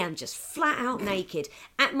 I am just flat out naked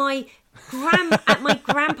at my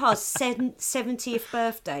grandpa's 70th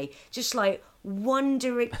birthday, just like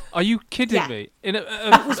wondering. Are you kidding Yeah. me? It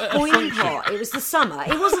was boiling hot. It was the summer.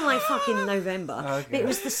 It wasn't like fucking November. But it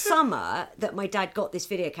was the summer that my dad got this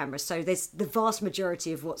video camera. So there's the vast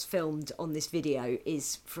majority of what's filmed on this video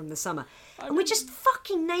is from the summer. And we're just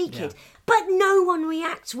fucking naked. But no one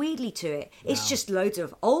reacts weirdly to it. It's just loads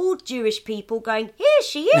of old Jewish people going, "Here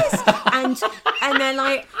she is." and they're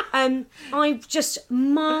like, I just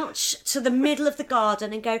march to the middle of the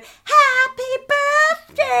garden and go, "Happy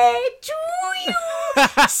birthday to you."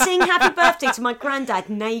 Sing happy birthday to my granddad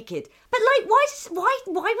naked. But like,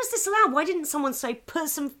 why was this allowed? Why didn't someone say, put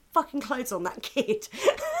some fucking clothes on that kid?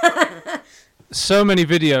 So many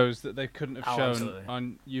videos that they couldn't have shown absolutely.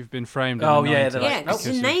 on You've Been Framed. Oh, in the yeah, 90s they're like, Yeah, because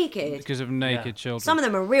nope. you're naked. because of naked children. Some of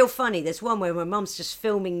them are real funny. There's one where my mum's just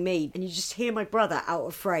filming me, and you just hear my brother out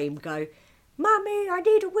of frame go, "Mummy, I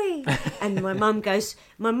need a wee," and my mum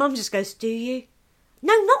just goes, "Do you?"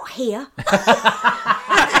 "No, not here."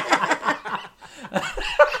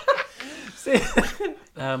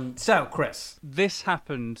 So, Chris. This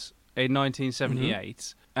happened in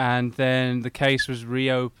 1978, and then the case was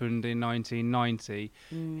reopened in 1990.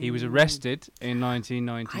 He was arrested in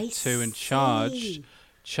 1992 and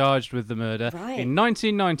charged with the murder. Right. In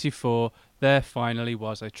 1994, there finally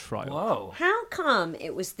was a trial. Whoa. How come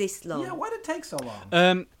it was this long? Yeah, why did it take so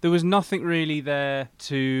long? There was nothing really there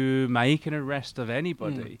to make an arrest of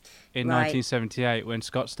anybody in Right. 1978 when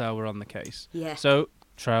Scottsdale were on the case. Yeah. So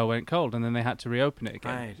trial went cold, and then they had to reopen it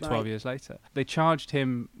again Right. 12 Right. years later. They charged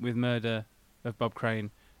him with murder of Bob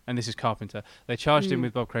Crane, and this is Carpenter. They charged him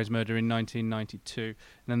with Bob Crane's murder in 1992, and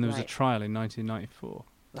then there was a Right. trial in 1994.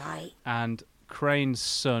 Right. And Crane's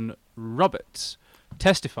son, Robert,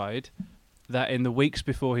 testified that in the weeks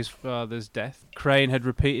before his father's death, Crane had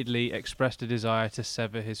repeatedly expressed a desire to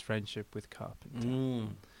sever his friendship with Carpenter.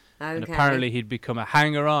 And Okay. apparently he'd become a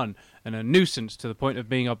hanger-on and a nuisance to the point of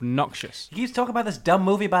being obnoxious. He keeps talking about this dumb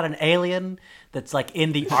movie about an alien that's like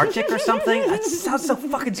in the Arctic or something. That sounds so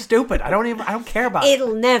fucking stupid. I don't care about it.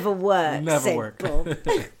 It'll never work. Never said work. Bob.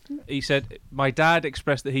 He said, my dad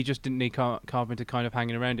expressed that he just didn't need Carpenter kind of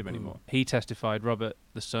hanging around him anymore. He testified, Robert,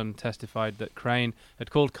 the son, testified that Crane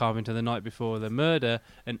had called Carpenter the night before the murder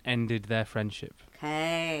and ended their friendship.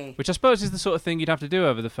 Okay. Which I suppose is the sort of thing you'd have to do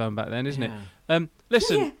over the phone back then, isn't it?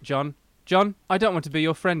 Listen, John, I don't want to be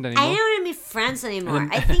your friend anymore. I don't want to be friends anymore.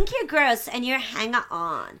 I think you're gross and you're hanger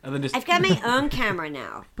on. And then just- I've got my own camera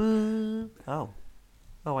now. Oh,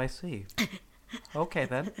 I see. Okay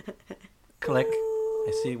then. Click.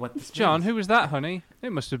 I see what this John, means. who was that, honey?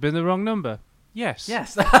 It must have been the wrong number. Yes.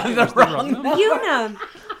 Yes, the wrong number. You know.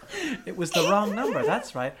 It was the wrong number.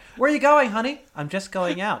 That's right. Where are you going, honey? I'm just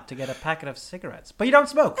going out to get a packet of cigarettes. But you don't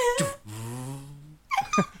smoke.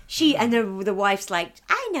 And the wife's like,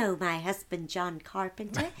 "I know my husband, John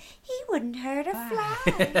Carpenter. He wouldn't hurt a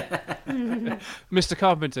fly. Mr.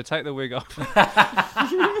 Carpenter, take the wig off.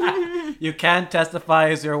 You can't testify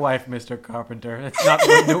as your wife, Mr. Carpenter. It's not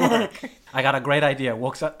going to work. I got a great idea.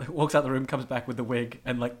 Walks out the room, comes back with the wig,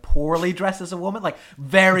 and like poorly dressed as a woman, like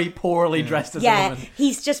very poorly dressed as a woman. Yeah,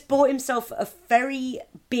 he's just bought himself a very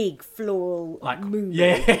big floral moon.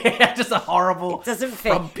 Yeah, just a horrible. It doesn't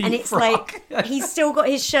fit, frumpy and it's frock. like he's still got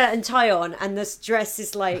his shirt and tie on, and this dress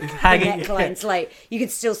is like hanging. the neckline's like you can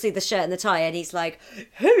still see the shirt and the tie, and he's like,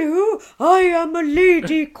 "Hello, I am a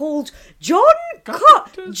lady called Jane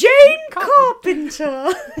Carpenter."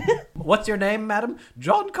 What's your name, madam?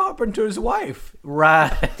 John Carpenter's wife.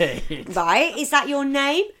 Right. Right? Is that your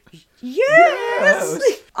name? Yes.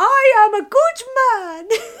 I am a good man.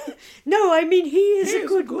 No, I mean he is a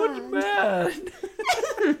good man.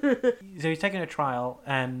 So he's taking a trial,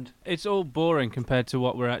 and It's all boring compared to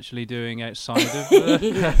what we're actually doing outside of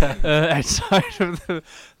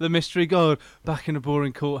the mystery gold. Back in a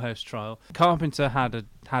boring courthouse trial, Carpenter had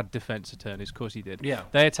defence attorneys. Of course, he did. Yeah.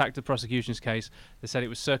 They attacked the prosecution's case. They said it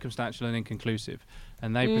was circumstantial and inconclusive,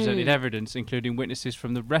 and they presented evidence, including witnesses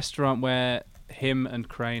from the restaurant where him and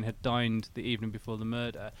Crane had dined the evening before the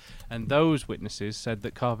murder, and those witnesses said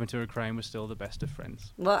that Carpenter and Crane were still the best of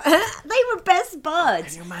friends. Well, they were best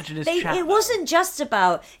buds. can you imagine his chat? It wasn't just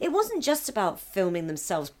about filming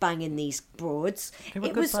themselves banging these broads. were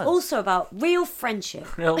It good was buds. also about real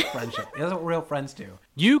friendship. real friendship. That's what real friends do.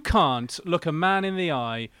 You can't look a man in the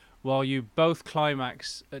eye while you both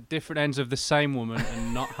climax at different ends of the same woman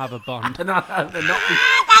and not have a bond. They're not be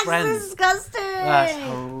That's friends. disgusting. That's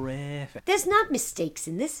horrific. There's not mistakes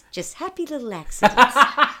in this, just happy little accidents.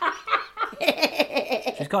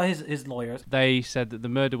 He's got his lawyers. They said that the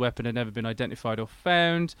murder weapon had never been identified or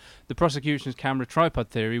found. The prosecution's camera tripod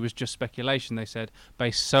theory was just speculation, they said,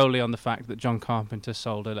 based solely on the fact that John Carpenter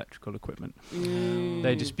sold electrical equipment.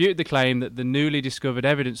 They disputed the claim that the newly discovered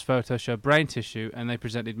evidence photos show brain tissue, and they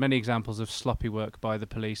presented many examples of sloppy work by the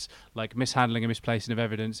police, like mishandling and misplacing of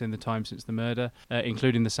evidence in the time since the murder,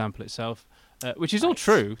 including the sample itself, which is all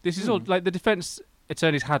true. This is all, like, the defence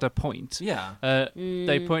attorneys had a point. Yeah.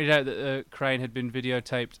 They pointed out that Crane had been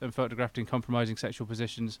videotaped and photographed in compromising sexual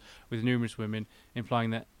positions with numerous women,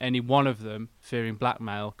 implying that any one of them, fearing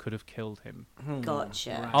blackmail, could have killed him.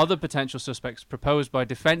 Gotcha. Other potential suspects proposed by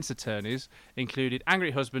defence attorneys included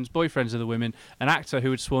angry husbands, boyfriends of the women, an actor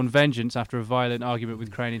who had sworn vengeance after a violent argument with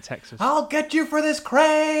Crane in Texas. I'll get you for this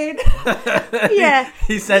Crane. Yeah.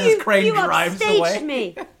 He says his Crane you drives upstaged away.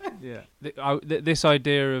 me. Yeah, this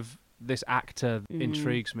idea of this actor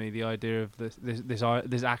intrigues me. The idea of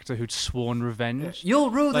this actor who'd sworn revenge. You'll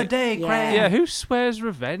rue the day, Yeah. Crane. Yeah, who swears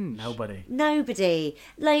revenge? Nobody. Nobody.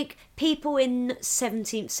 Like people in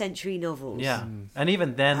 17th century novels. Yeah, and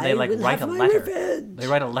even then they I like will write a have my letter. revenge. They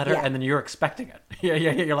write a letter, Yeah. and then you're expecting it. Yeah.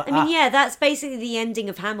 You're like, I mean, yeah, that's basically the ending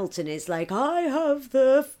of Hamilton. Is like, I have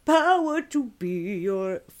the power to be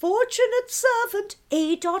your fortunate servant,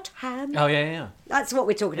 A. Ham. Oh yeah. That's what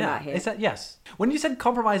we're talking Yeah, about here. is that yes? When you said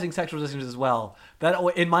compromising sexual positions as well, that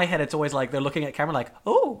in my head it's always like they're looking at camera like,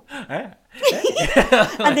 oh, And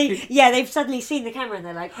they've suddenly seen the camera and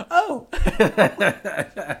they're like, oh,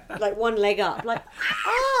 like one leg up, like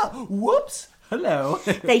whoops, hello.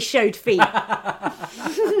 they showed feet.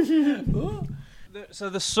 So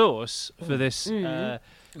the source for this is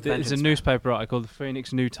Vengeance a Man. newspaper article, the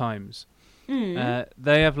Phoenix New Times.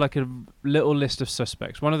 They have like a little list of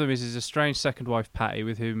suspects. One of them is his estranged second wife, Patty,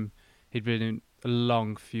 with whom he'd been in a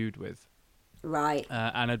long feud with, Right.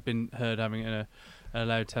 and had been heard having a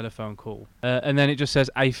loud telephone call. And then it just says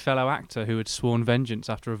a fellow actor who had sworn vengeance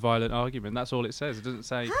after a violent argument. That's all it says. It doesn't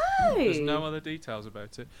say. There's no other details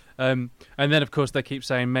about it. And then, of course, they keep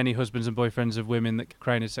saying many husbands and boyfriends of women that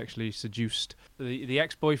Crane had sexually seduced. The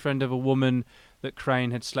ex-boyfriend of a woman that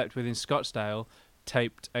Crane had slept with in Scottsdale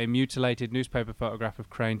taped a mutilated newspaper photograph of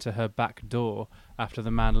Crane to her back door after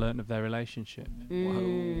the man learnt of their relationship.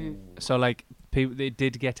 Whoa. So, like, people, it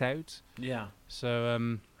did get out. Yeah.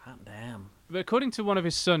 So, Hot damn. but according to one of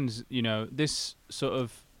his sons, you know, this sort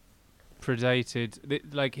of predated,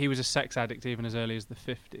 like, he was a sex addict even as early as the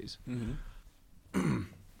 50s.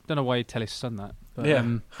 Don't know why he'd tell his son that. But,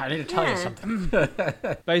 I need to tell you something.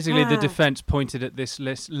 basically, the Wow. defence pointed at this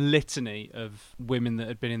litany of women that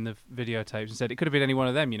had been in the videotapes and said it could have been any one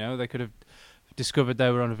of them, you know. They could have discovered they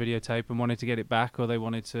were on a videotape and wanted to get it back, or they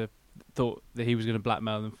thought that he was going to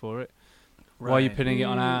blackmail them for it. Why are you Right. pinning it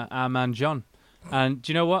on our man John? And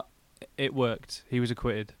do you know what? It worked. He was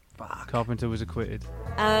acquitted. Fuck. Carpenter was acquitted.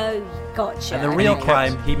 Oh, gotcha. And the real kept-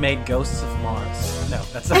 crime, he made Ghosts of Mars. No,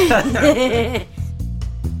 that's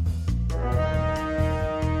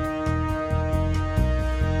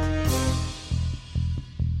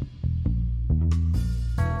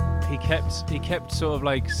kept sort of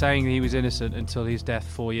like saying he was innocent until his death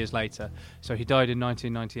 4 years later. So he died in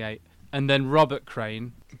 1998. And then Robert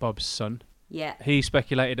Crane, Bob's son, Yeah. he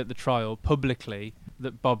speculated at the trial publicly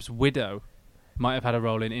that Bob's widow might have had a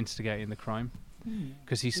role in instigating the crime.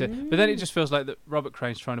 Because he said, but then it just feels like that Robert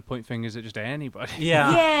Crane's trying to point fingers at just anybody.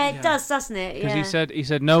 Yeah. Yeah, it does, doesn't it? Because Yeah. he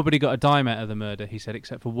said nobody got a dime out of the murder. He said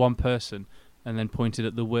except for one person, and then pointed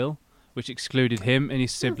at the will, which excluded him and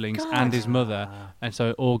his siblings and his mother, and so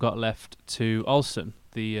it all got left to Olsen,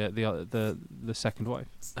 the second wife.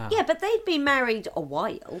 Yeah, but they'd been married a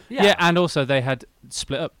while. Yeah, and also they had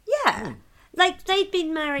split up. Yeah. Like, they'd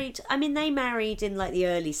been married, I mean, they married in, like, the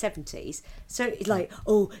early 70s. So, it's like,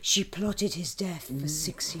 oh, she plotted his death for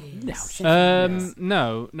 6 years.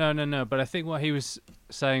 No. But I think what he was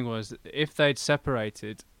saying was if they'd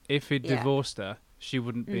separated, if he'd divorced her, she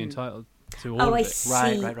wouldn't be entitled to all Oh, of I it. see.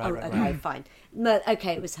 Right, Okay, fine. No,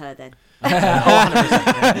 okay, it was her then.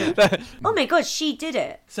 100%, yeah. Oh, my God, she did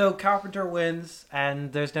it. So Carpenter wins,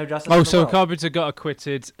 and there's no justice. Oh, in the so world. Carpenter got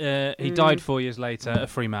acquitted. He died 4 years later, a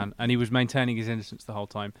free man, and he was maintaining his innocence the whole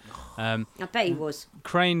time. I bet he was.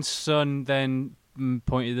 Crane's son then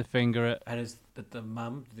pointed the finger at And is the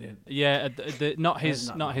mum? not his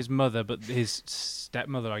not not his mother, but his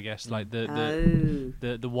stepmother, I guess, like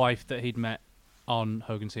the wife that he'd met on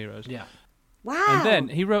Hogan's Heroes. Yeah. Wow. And then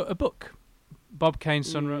he wrote a book. Bob Kane's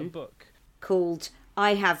son wrote a book. Called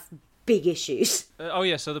I Have Big Issues.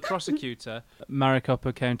 So the prosecutor,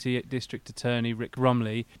 Maricopa County District Attorney Rick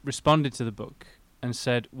Romley, responded to the book and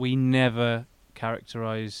said, "We never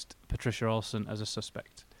characterized Patricia Olsen as a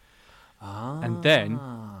suspect." And then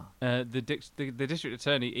the district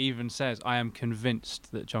attorney even says, "I am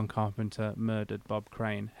convinced that John Carpenter murdered Bob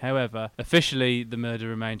Crane. However, officially the murder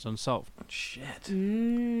remains unsolved." Shit.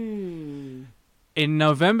 In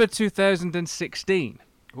November 2016,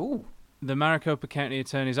 Ooh. the Maricopa County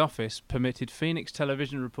Attorney's Office permitted Phoenix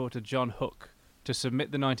television reporter John Hook to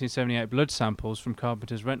submit the 1978 blood samples from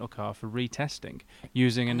Carpenter's rental car for retesting,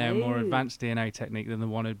 using a now more advanced DNA technique than the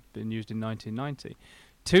one had been used in 1990.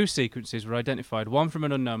 2 sequences were identified, one from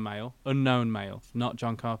an unknown male, not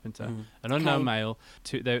John Carpenter, an unknown male,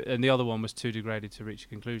 and the other one was too degraded to reach a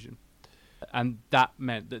conclusion. And that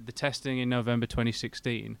meant that the testing in November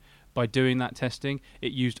 2016, by doing that testing,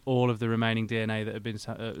 it used all of the remaining DNA that had been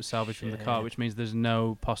salvaged from the car, which means there's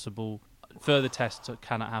no possible further tests that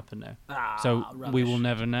cannot happen now. So we will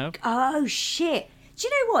never know. Oh, shit. Do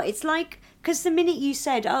you know what? It's like, because the minute you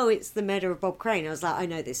said, oh, it's the murder of Bob Crane, I was like, I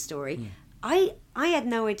know this story. I had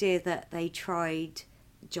no idea that they tried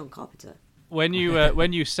John Carpenter. When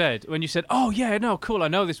you said, oh yeah, no, cool, I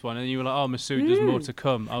know this one, and you were like, oh, Masood, there's more to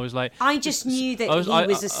come. I was like, I just knew that he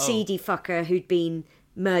was a seedy fucker who'd been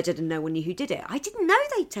murdered and no one knew who did it. I didn't know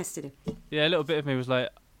they tested him. Yeah, a little bit of me was like,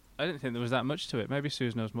 I didn't think there was that much to it. Maybe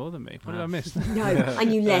Suze knows more than me. What did I miss? No, I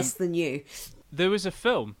knew less than you. There was a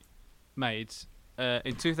film made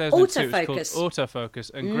in 2002. Autofocus. It's called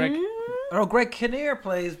Autofocus, and Greg Kinnear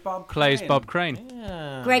plays Bob Crane.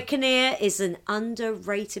 Yeah. Greg Kinnear is an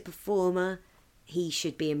underrated performer. He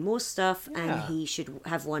should be in more stuff, and he should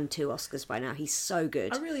have won 2 Oscars by now. He's so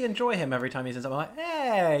good. I really enjoy him every time he's in something. I'm like,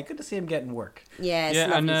 hey, good to see him getting work. Yeah,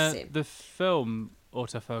 it's lovely to see him. The film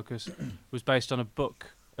Autofocus was based on a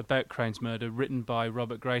book about Crane's murder written by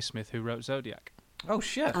Robert Graysmith, who wrote Zodiac. Oh,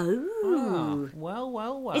 shit. Oh.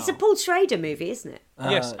 Well. It's a Paul Schrader movie, isn't it?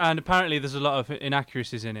 Yes, and apparently there's a lot of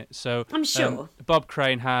inaccuracies in it. So I'm sure. Bob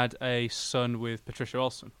Crane had a son with Patricia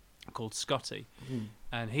Olsen called Scotty,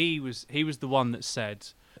 and he was the one that said,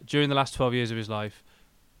 during the last 12 years of his life,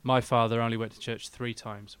 my father only went to church 3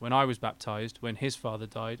 times: when I was baptized, when his father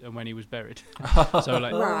died, and when he was buried. So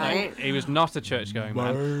like he was not a church-going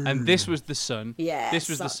man. And this was the son. Yeah, this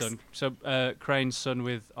was sucks. the son. So Crane's son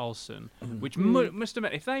with Olsen, which must have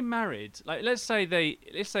meant, if they married, like let's say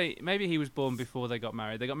maybe he was born before they got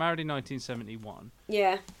married. They got married in 1971.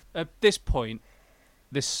 Yeah. At this point,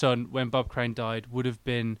 this son, when Bob Crane died, would have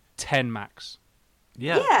been 10 max.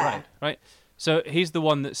 Yeah. Right. So he's the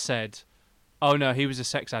one that said, oh no, he was a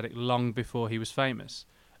sex addict long before he was famous,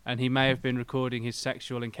 and he may have been recording his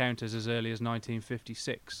sexual encounters as early as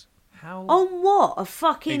 1956. How? On what? A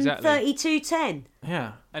fucking Exactly. 3210?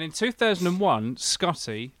 Yeah. And in 2001,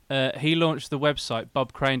 Scotty, he launched the website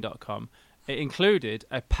bobcrane.com. It included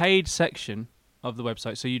a paid section of the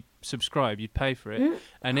website, so you'd subscribe, you'd pay for it,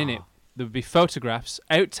 and in it there would be photographs,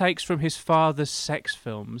 outtakes from his father's sex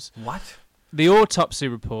films, What? the autopsy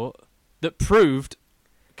report that proved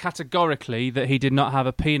categorically that he did not have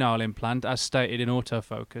a penile implant, as stated in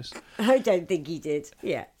Autofocus, I don't think he did.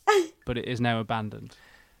 Yeah. but it is now abandoned.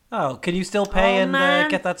 Oh, can you still pay Oh, and man.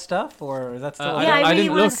 get that stuff, or is that still? I Yeah, I really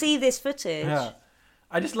didn't want look. to see this footage. Yeah.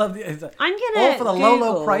 I just love the. I'm gonna all for the low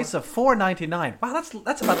Google. price of $4.99. Wow,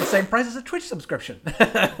 that's about the same price as a Twitch subscription.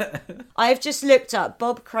 I've just looked up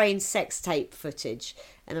Bob Crane sex tape footage,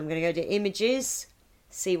 and I'm going to go to images,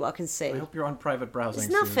 see what I can see. I hope you're on private browsing.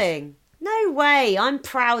 There's nothing. No way. I'm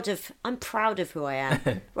proud of who I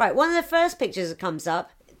am. Right, one of the first pictures that comes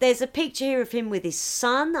up, there's a picture here of him with his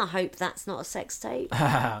son. I hope that's not a sex tape.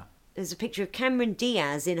 There's a picture of Cameron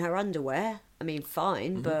Diaz in her underwear. I mean,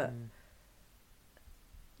 fine, but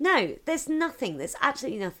no, there's nothing. There's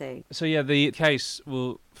absolutely nothing. So yeah, the case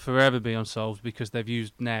will forever be unsolved because they've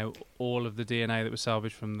used now all of the DNA that was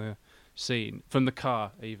salvaged from the scene, from the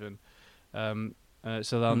car even.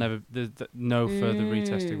 So they'll never, no further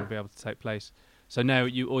retesting will be able to take place. So now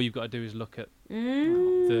all you've got to do is look at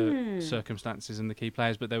the circumstances and the key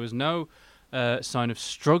players. But there was no sign of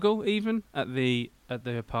struggle even at the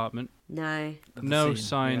apartment. No. No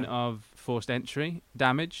sign of forced entry,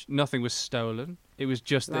 damage. Nothing was stolen. It was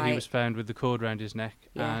just that he was found with the cord around his neck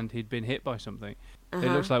and he'd been hit by something.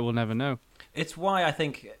 It looks like we'll never know. It's why I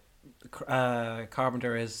think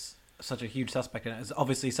Carpenter is such a huge suspect, and it's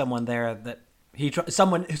obviously someone there that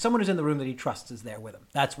someone who's in the room that he trusts is there with him.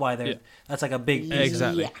 That's why that's like a big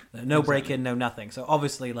exactly. No break-in, no nothing. So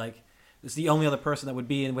obviously, like, it's the only other person that would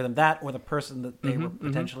be in with him. That or the person that they were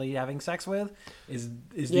potentially having sex with is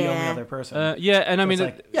the only other person. And I mean,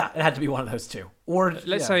 it had to be one of those two. Or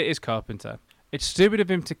let's say it is Carpenter. It's stupid of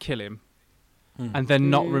him to kill him and then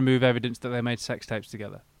not remove evidence that they made sex tapes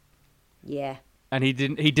together. Yeah. And he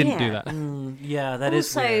didn't do that. That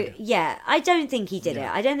is weird. Yeah, I don't think he did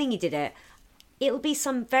it. It'll be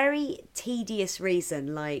some very tedious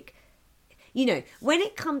reason, like, you know, when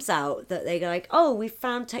it comes out that they're like, oh, we've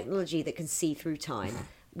found technology that can see through time.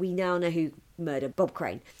 We now know who murdered Bob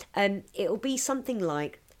Crane. It'll be something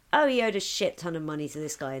like, oh, he owed a shit ton of money to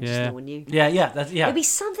this guy and just no one knew. It'll be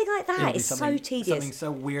something like that. It's so tedious. Something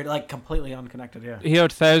so weird, like completely unconnected, He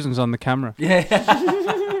owed thousands on the camera.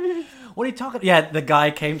 What are you talking? Yeah, the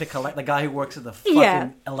guy came to collect. The guy who works at the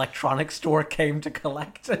fucking electronics store came to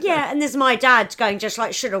collect. Yeah, and there's my dad going just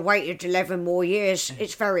like, should have waited 11 more years.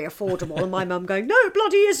 It's very affordable. And my mum going, no, it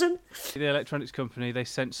bloody isn't. The electronics company, they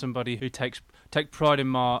sent somebody who take pride in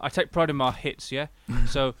my hits, yeah?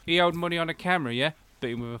 So he owed money on a camera, yeah?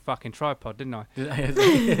 Beat him with a fucking tripod, didn't I?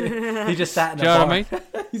 He just sat in a bar. Do you know what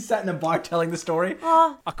I mean? He sat in a bar telling the story.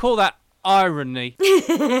 I call that irony.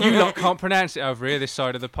 You lot can't pronounce it over here, this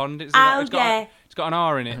side of the pond. It's got an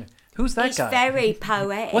R in it. Who's that it's guy? It's very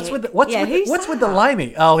poetic. What's with the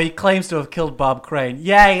limey? Oh, he claims to have killed Bob Crane.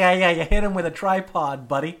 Yeah. You hit him with a tripod,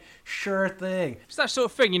 buddy. Sure thing. It's that sort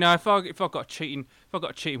of thing, you know. If I've got a cheating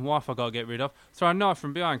wife, I gotta get rid of. Throw a knife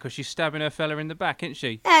from behind because she's stabbing her fella in the back, isn't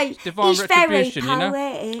she? Hey, divine he's retribution, very you know.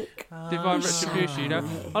 poetic. Divine retribution, you know.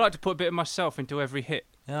 I like to put a bit of myself into every hit.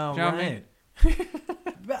 Oh, do you know right. what I mean?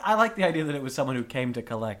 I like the idea that it was someone who came to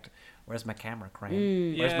collect. Where's my camera,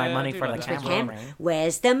 Crane? Where's my money for the camera, Crane?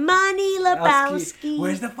 Where's the money, Lebowski?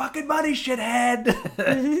 Where's the fucking money, shithead?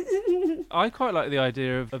 I quite like the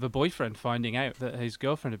idea of a boyfriend finding out that his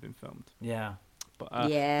girlfriend had been filmed. Yeah. But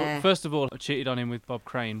first of all, I cheated on him with Bob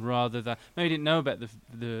Crane rather than... Maybe he didn't know about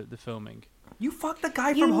the filming. You fucked the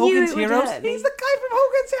guy from Hogan's Heroes? He's the guy from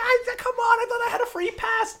Hogan's Heroes. Come on, I thought I had a free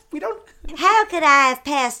pass. We don't... How could I have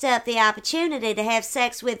passed up the opportunity to have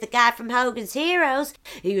sex with the guy from Hogan's Heroes?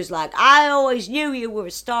 He was like, I always knew you were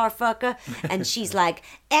a star fucker. And she's like,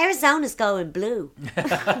 Arizona's going blue.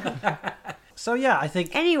 So yeah, I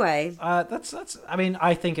think... Anyway. That's. I mean,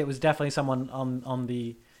 I think it was definitely someone on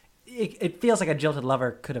the... It feels like a jilted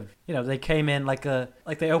lover could have... You know, they came in like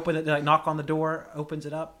they open it, they like knock on the door, opens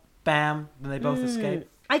it up. Bam, and they both escape.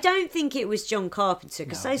 I don't think it was John Carpenter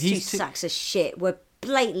because those two sacks of shit were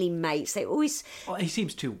blatantly mates. They always... Well, he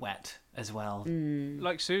seems too wet as well.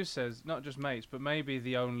 Like Sue says, not just mates, but maybe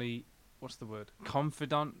the only, what's the word,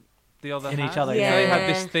 confidant the other in has. each other. Yeah. They have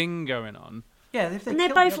this thing going on. Yeah, and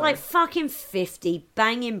they're both like fucking 50,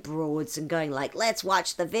 banging broads and going like, let's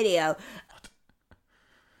watch the video.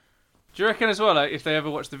 Do you reckon as well, like, if they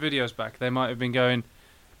ever watch the videos back, they might have been going...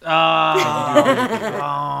 God.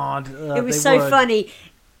 It was so funny.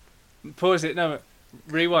 Pause it. No,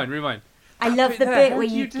 rewind. I love the bit where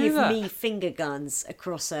you give me finger guns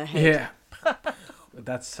across her head. Yeah.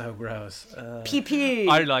 That's so gross. Pew pew.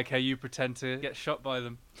 I like how you pretend to get shot by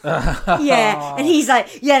them. Yeah, and he's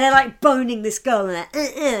like, they're like boning this girl, and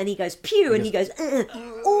and he goes pew, and he goes,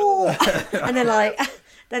 oh, and they're like.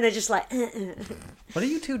 Then they're just like, What are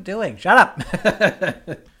you two doing? Shut up.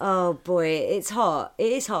 Oh boy, it's hot.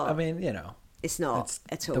 It is hot. I mean, you know, it's not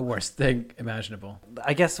at all the worst thing imaginable.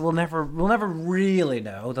 I guess we'll never really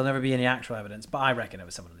know. There'll never be any actual evidence, but I reckon it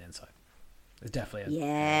was someone on the inside. It's definitely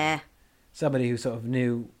Yeah. Somebody who sort of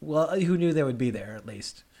knew, who knew they would be there at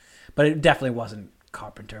least. But it definitely wasn't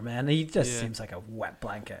Carpenter, man. He just seems like a wet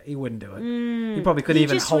blanket. He wouldn't do it. He probably couldn't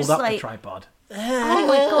even hold up the tripod. Oh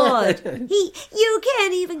my God! You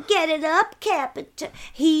can't even get it up, Carpenter.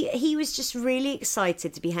 He was just really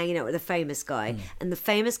excited to be hanging out with a famous guy, and the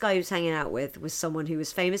famous guy he was hanging out with was someone who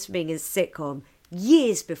was famous for being in a sitcom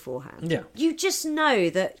years beforehand. Yeah, you just know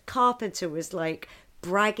that Carpenter was like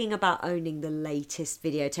bragging about owning the latest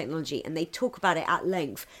video technology, and they talk about it at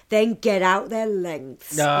length. Then get out their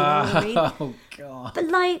lengths. You know what I mean? Oh God! But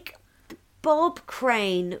like Bob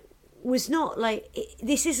Crane was not like,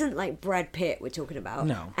 this isn't like Brad Pitt we're talking about.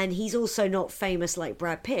 No. And he's also not famous like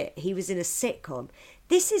Brad Pitt. He was in a sitcom.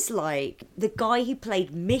 This is like the guy who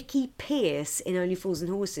played Mickey Pierce in Only Fools and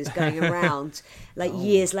Horses going around like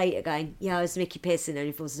years later going, yeah, I was Mickey Pierce in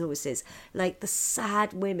Only Fools and Horses. Like the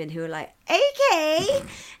sad women who are like, okay.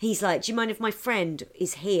 He's like, do you mind if my friend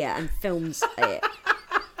is here and films it?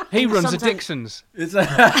 He runs a Dixon's.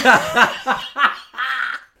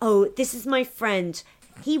 Oh, this is my friend.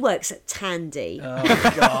 He works at Tandy.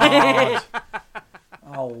 Oh, God.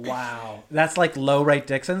 Oh, wow. That's like low-rate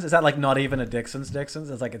Dixon's? Is that like not even a Dixon's?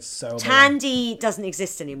 It's like it's so... Tandy doesn't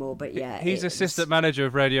exist anymore, but yeah. He's assistant manager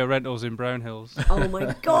of radio rentals in Brown Hills. Oh,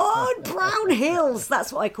 my God. Brown Hills.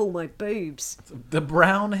 That's what I call my boobs. The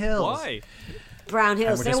Brown Hills. Why? Brown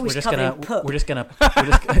Hills. They're always covered in poop. We're just gonna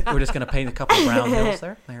paint a couple of brown hills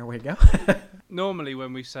there. There we go. Normally,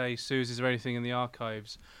 when we say, Suze, is there anything in the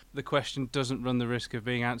archives, the question doesn't run the risk of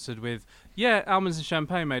being answered with, yeah, Almonds and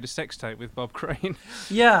Champagne made a sex tape with Bob Crane.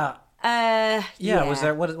 Yeah. Yeah. Was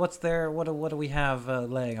there? What's there? What do we have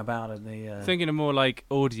laying about in the? Thinking of more like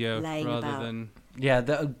audio Laying rather about. than. Yeah.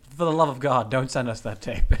 For the love of God, don't send us that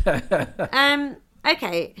tape.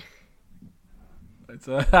 Okay.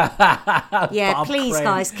 Yeah, Bob please, Crane.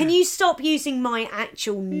 Guys, can you stop using my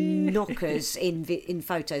actual knockers in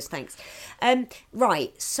photos? Thanks.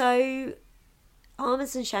 Right, so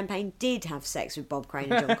Almonds and Champagne did have sex with Bob Crane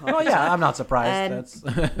and John Carpenter. Oh yeah, I'm not surprised.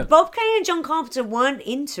 Bob Crane and John Carpenter weren't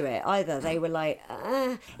into it either. They were like,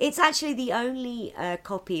 it's actually the only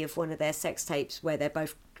copy of one of their sex tapes where they're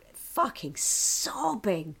both fucking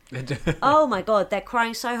sobbing. Oh my God, they're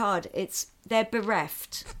crying so hard. They're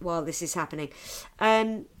bereft while this is happening.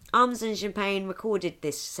 Almonds and Champagne recorded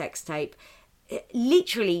this sex tape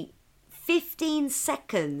literally 15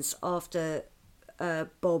 seconds after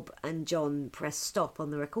Bob and John pressed stop on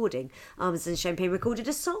the recording. Almonds and Champagne recorded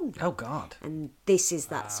a song. Oh God. And this is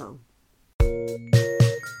that song.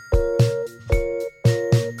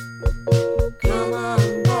 Come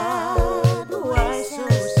on, Bob, why so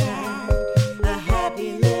sad? A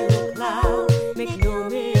happy little cloud, make no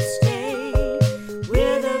mistake.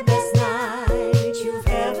 We're the best night you've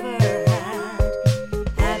ever had.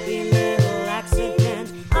 Happy little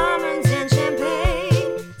accident, almonds and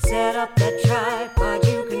champagne. Set up that tripod,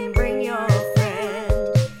 you can bring your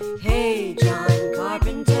friend. Hey, John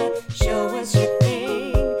Carpenter, show us your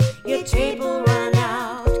thing. Your tape will run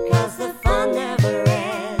out, 'cause the fun never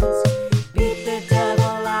ends. Beat the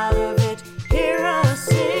devil out of it, hear us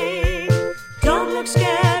sing. Don't look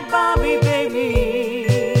scared, Bobby,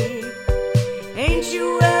 baby. Ain't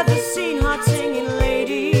you ever seen hot singing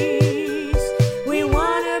ladies? We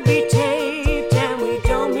wanna be taped, and we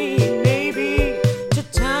don't mean maybe to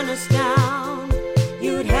turn us down.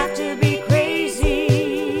 You'd have to be crazy.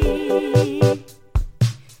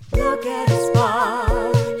 Look at us,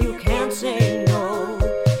 Bob, you can't say no.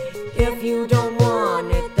 If you don't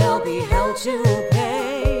want it, there'll be hell to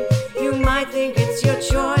pay. You might think it's your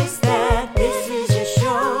choice that this is your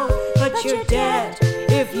show, but you're dead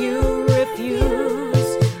if you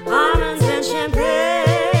refuse. Almonds and champagne.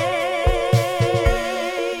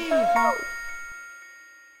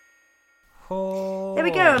 There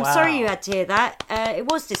we go. I'm sorry you had to hear that. It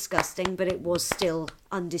was disgusting, but it was still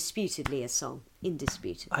undisputedly a song.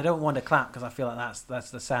 Indisputed. I don't want to clap because I feel like that's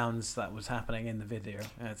the sounds that was happening in the video.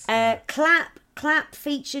 It's, Clap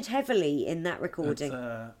featured heavily in that recording.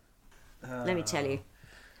 Let me tell you.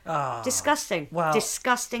 Disgusting. Well-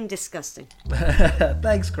 Disgusting.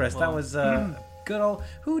 Thanks, Chris. That was good old.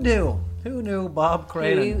 Who knew Bob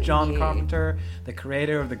Crane Who and John knew? Carpenter, the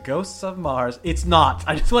creator of the Ghosts of Mars? It's not.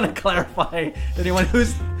 I just want to clarify to anyone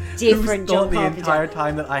who's Different thought John the Carpenter. entire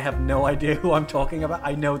time that I have no idea who I'm talking about.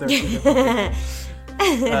 I know they're two different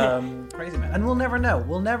people. Crazy man, and we'll never know.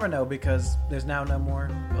 We'll never know because there's now no more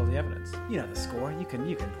of the evidence. You know the score. You can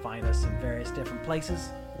find us in various different places.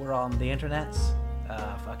 We're on the internets,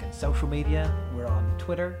 fucking social media. We're on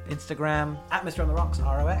Twitter, Instagram, at Mr. on the Rocks,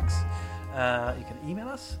 ROX. You can email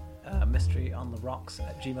us.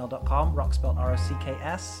 mysteryontheRocks@gmail.com. Rock spelled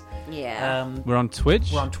ROCKS. Yeah. We're on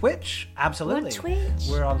Twitch. We're on Twitch. Absolutely. We're on Twitch.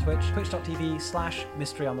 We're on Twitch.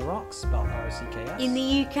 Twitch.tv/mysteryontherocks, spelled ROCKS. In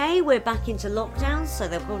the UK, we're back into lockdown, so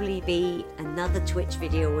there'll probably be another Twitch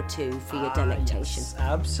video or two for your delectation. Yes,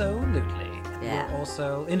 absolutely. Yeah. We're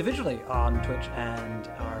also individually on Twitch and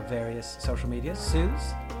our various social medias.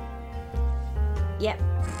 Suze, Yep.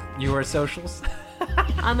 your socials.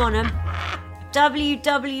 I'm on them.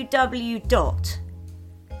 www.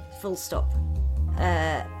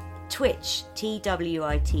 Twitch,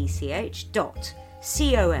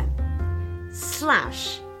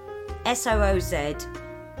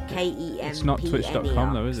 twitch.com/SOOZKEMPNER. It's not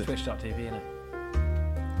twitch.com though, is it? Twitch.tv, innit?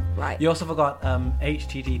 Right. You also forgot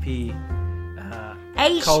HTTP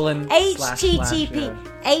http://twitch.tv/SOOZKEMPNER.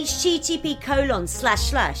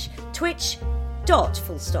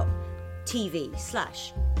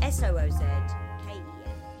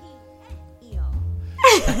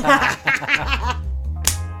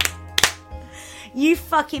 You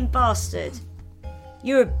fucking bastard.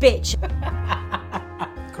 You're a bitch.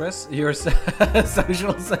 Chris, your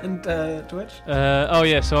socials and Twitch?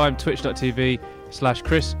 So I'm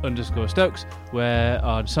twitch.tv/Chris_Stokes, where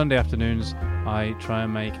on Sunday afternoons I try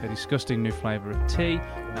and make a disgusting new flavour of tea,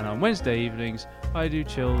 and on Wednesday evenings I do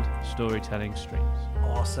chilled storytelling streams.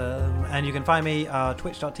 Awesome. And you can find me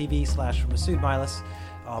twitch.tv/Masood Milas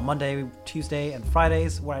on Monday, Tuesday, and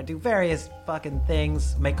Fridays, where I do various fucking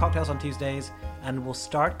things. Make cocktails on Tuesdays, and we'll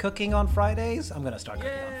start cooking on Fridays. I'm gonna start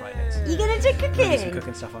cooking on Fridays. You gonna do I'm gonna do some cooking?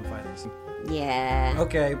 cooking stuff on Fridays. Yeah.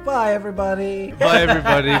 Okay, bye everybody. Bye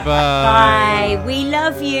everybody, bye. Bye. We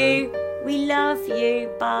love you. We love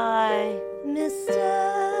you. Bye. Mystery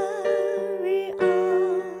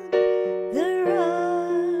on the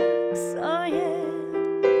rocks. Oh yeah.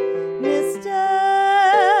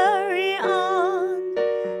 Mystery on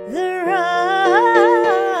the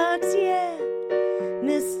rocks. Yeah.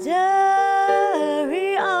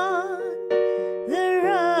 Mystery on the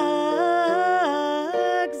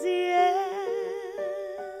rocks. Yeah.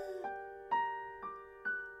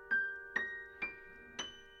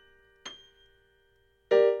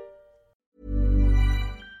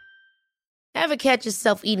 Ever catch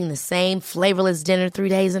yourself eating the same flavorless dinner 3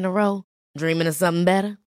 days in a row? Dreaming of something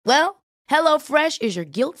better? Well, HelloFresh is your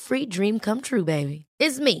guilt-free dream come true, baby.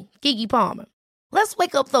 It's me, Keke Palmer. Let's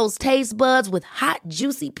wake up those taste buds with hot,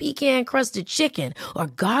 juicy pecan-crusted chicken or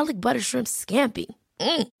garlic butter shrimp scampi.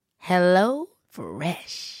 Hello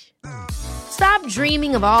Fresh. Stop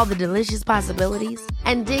dreaming of all the delicious possibilities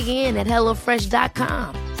and dig in at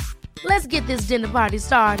HelloFresh.com. Let's get this dinner party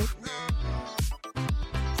started.